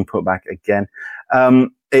has been put back again.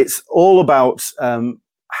 It's all about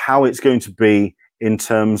how it's going to be in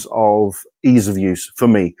terms of ease of use for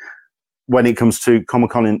me when it comes to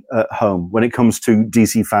Comic-Con at home, when it comes to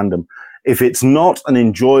DC Fandom. If it's not an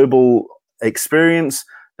enjoyable experience,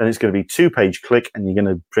 then it's going to be 2-page click, and you're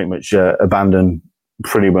going to pretty much abandon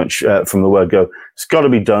pretty much from the word go. It's got to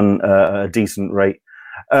be done at a decent rate.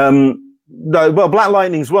 Well, Black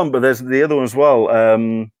Lightning's one, but there's the other one as well.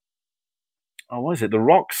 What is it? The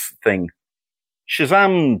Rocks thing.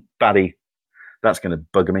 Shazam baddie. That's going to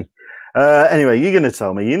bugger me. Anyway, you're going to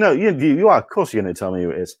tell me. You know, you are. Of course, you're going to tell me who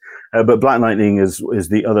it is. But Black Lightning is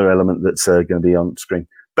the other element that's going to be on screen.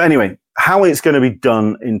 But anyway, how it's going to be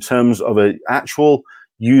done in terms of an actual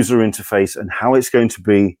user interface and how it's going to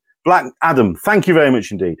be. Black Adam, thank you very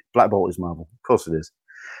much indeed. Black Bolt is Marvel. Of course it is.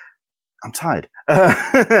 I'm tired.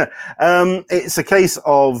 It's a case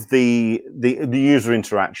of the user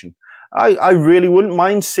interaction. I really wouldn't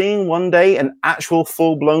mind seeing one day an actual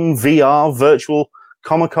full-blown VR virtual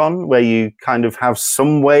Comic-Con where you kind of have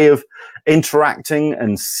some way of interacting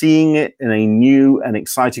and seeing it in a new and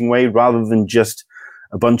exciting way rather than just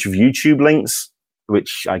a bunch of YouTube links.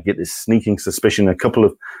 which I get this sneaking suspicion a couple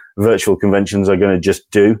of virtual conventions are going to just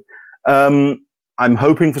do. I'm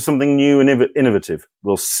hoping for something new and innovative.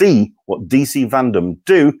 We'll see what DC Fandom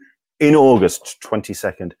do in August.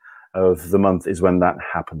 22nd of the month is when that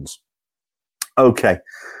happens. Okay.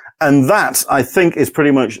 And that, I think, is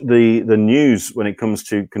pretty much the news when it comes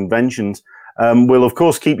to conventions. We'll, of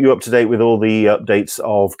course, keep you up to date with all the updates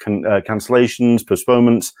of cancellations,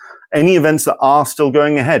 postponements, any events that are still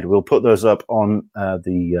going ahead. We'll put those up on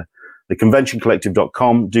the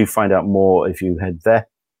conventioncollective.com. Do find out more if you head there.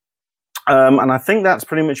 And I think that's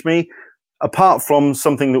pretty much me, apart from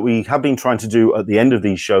something that we have been trying to do at the end of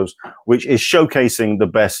these shows, which is showcasing the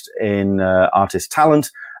best in artist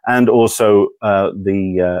talent and also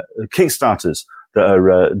the Kickstarters that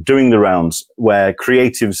are doing the rounds, where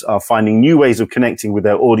creatives are finding new ways of connecting with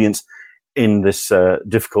their audience in this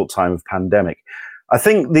difficult time of pandemic. I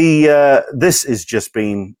think this has just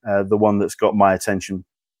been the one that's got my attention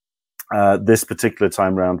this particular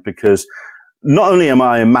time round, because not only am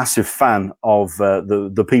I a massive fan of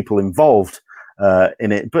the people involved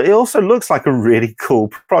in it, but it also looks like a really cool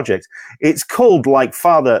project. It's called Like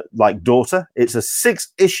Father, Like Daughter. It's a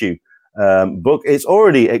 6-issue book. It's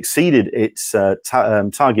already exceeded its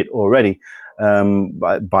target already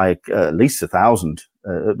by at least $1,000.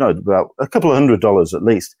 No, about a couple of $100 at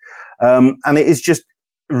least. And it is just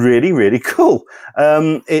really, really cool.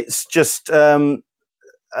 It's just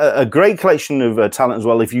a great collection of talent as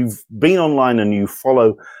well. If you've been online and you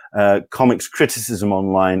follow comics criticism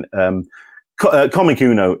online, Comic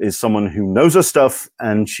Uno is someone who knows her stuff,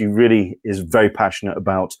 and she really is very passionate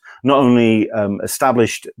about not only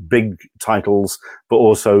established big titles, but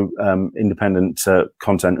also independent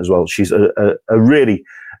content as well. She's a really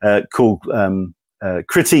cool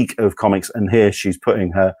critique of comics, and here she's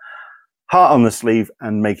putting her heart on the sleeve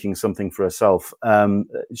and making something for herself.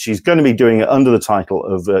 She's going to be doing it under the title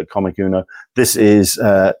of Comic Uno. This is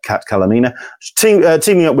Kat Calamina,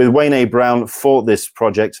 teaming up with Wayne A. Brown for this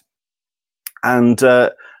project, and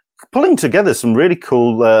pulling together some really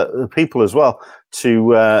cool people as well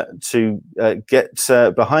to get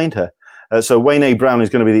behind her. So Wayne A. Brown is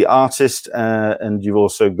going to be the artist, and you've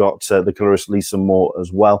also got the colorist Lisa Moore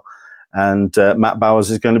as well. And Matt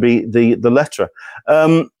Bowers is going to be the letterer.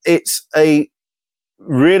 It's a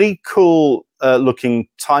really cool looking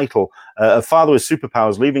title. A father with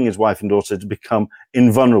superpowers leaving his wife and daughter to become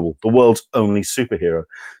invulnerable, the world's only superhero.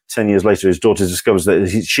 10 years later, his daughter discovers that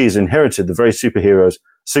she has inherited the very superpowers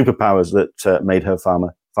that made her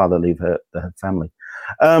father leave her family.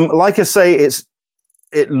 Like I say, it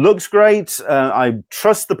looks great. I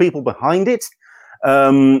trust the people behind it.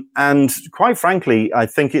 And quite frankly, I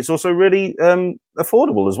think it's also really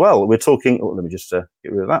affordable as well. We're talking, let me just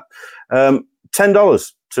get rid of that.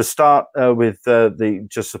 $10 to start with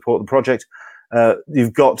just support the project.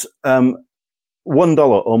 You've got $1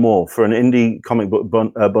 or more for an indie comic book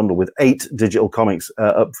bundle with 8 digital comics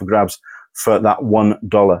up for grabs for that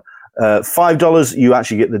 $1. $5, you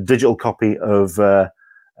actually get the digital copy of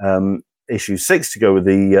issue 6 to go with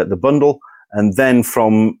the bundle. And then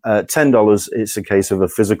from $10, it's a case of a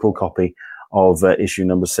physical copy of issue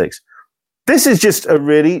number 6. This is just a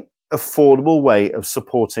really affordable way of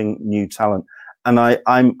supporting new talent, and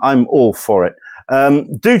I'm all for it.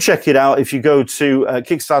 Do check it out if you go to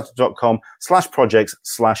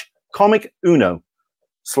kickstarter.com/projects/Comic Uno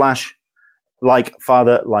 /like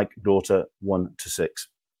father like daughter 1 to 6.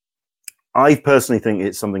 I personally think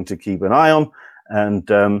it's something to keep an eye on.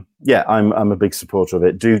 And I'm a big supporter of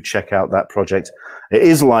it. Do check out that project. It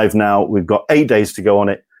is live now. We've got 8 days to go on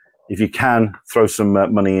it. If you can, throw some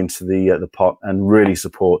money into the pot and really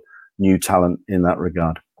support new talent in that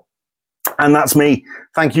regard. And that's me.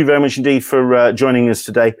 Thank you very much indeed for joining us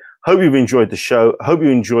today. Hope you've enjoyed the show. Hope you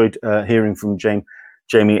enjoyed hearing from Jamie.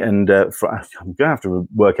 And I'm going to have to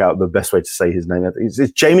work out the best way to say his name. Is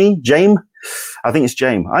it Jamie? James? I think it's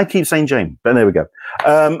James. I keep saying James, but there we go.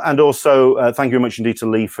 And also, thank you very much indeed to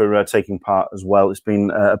Lee for taking part as well. It's been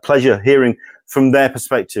a pleasure hearing from their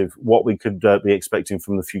perspective what we could be expecting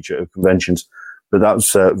from the future of conventions. But that was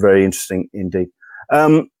very interesting indeed.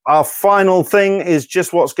 Our final thing is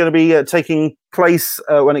just what's going to be taking place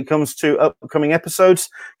when it comes to upcoming episodes.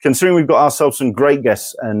 Considering we've got ourselves some great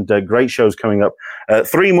guests and great shows coming up,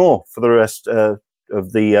 3 more for the rest of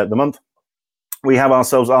the month. We have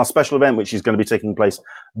ourselves our special event, which is going to be taking place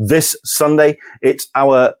this Sunday. It's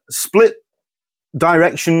our split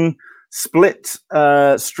direction, split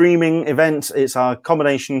streaming event. It's our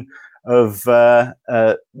combination of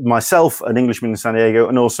myself, an Englishman in San Diego,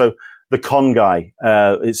 and also The Con Guy.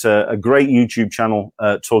 It's a great YouTube channel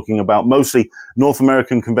talking about mostly North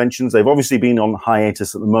American conventions. They've obviously been on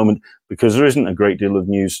hiatus at the moment because there isn't a great deal of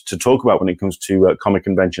news to talk about when it comes to comic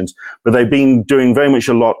conventions. But they've been doing very much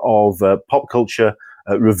a lot of pop culture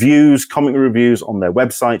reviews, comic reviews on their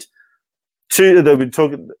website. They've been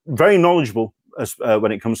talking very knowledgeable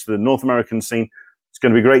when it comes to the North American scene. It's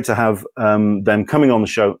going to be great to have them coming on the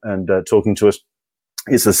show and talking to us.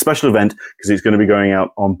 It's a special event because it's going to be going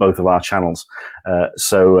out on both of our channels.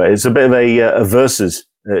 So it's a bit of a versus,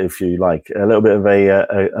 if you like, a little bit of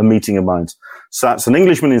a meeting of minds. So that's An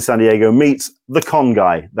Englishman in San Diego meets The Con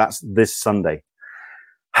Guy. That's this Sunday.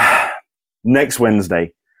 Next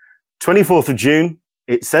Wednesday, 24th of June.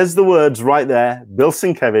 It says the words right there. Bill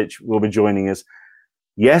Sienkiewicz will be joining us.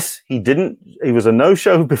 Yes, he was a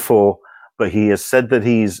no-show before, but he has said that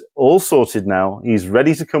he's all sorted now. He's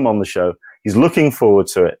ready to come on the show. He's looking forward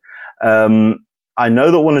to it. I know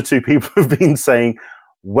that one or two people have been saying,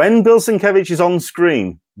 when Bill Sienkiewicz is on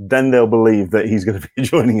screen, then they'll believe that he's going to be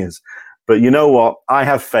joining us. But you know what? I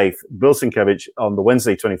have faith. Bill Sienkiewicz on the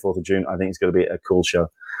Wednesday, 24th of June, I think it's going to be a cool show.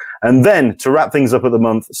 And then, to wrap things up at the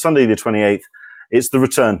month, Sunday the 28th, it's the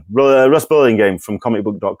return. Russ Burlingame from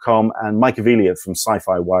comicbook.com and Mike Avelia from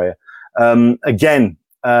Sci-Fi Wire. Again,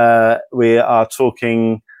 we are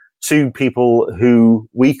talking to people who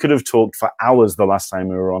we could have talked for hours the last time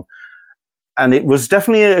we were on. And it was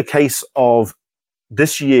definitely a case of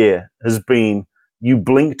this year has been, you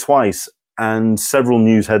blink twice and several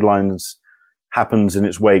news headlines happens in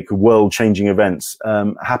its wake, world-changing events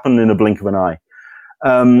happen in a blink of an eye.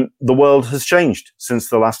 The world has changed since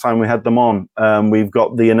the last time we had them on. We've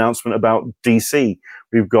got the announcement about DC.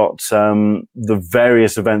 We've got the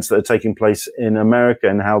various events that are taking place in America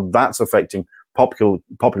and how that's affecting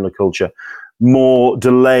popular culture. More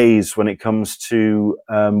delays when it comes to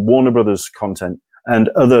Warner Brothers content and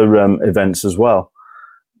other events as well.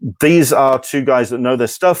 These are two guys that know their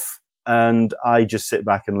stuff, and I just sit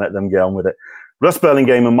back and let them get on with it. Russ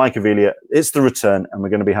Burlingame and Mike Avelia, it's the return, and we're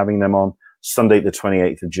going to be having them on Sunday, the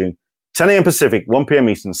 28th of June. 10 a.m. Pacific, 1 p.m.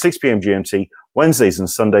 Eastern, 6 p.m. GMT, Wednesdays and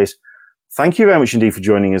Sundays. Thank you very much indeed for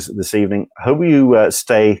joining us this evening. Hope you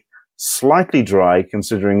stay slightly dry,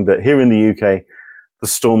 considering that here in the UK, the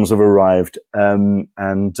storms have arrived.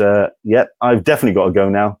 Yeah, I've definitely got to go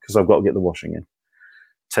now because I've got to get the washing in.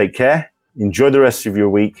 Take care. Enjoy the rest of your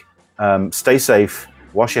week. Stay safe.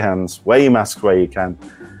 Wash your hands. Wear your mask where you can.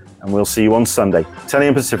 And we'll see you on Sunday, 10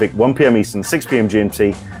 a.m. Pacific, 1 p.m. Eastern, 6 p.m.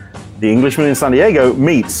 GMT. The Englishman in San Diego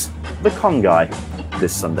meets The Con Guy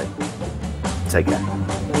this Sunday. Take care.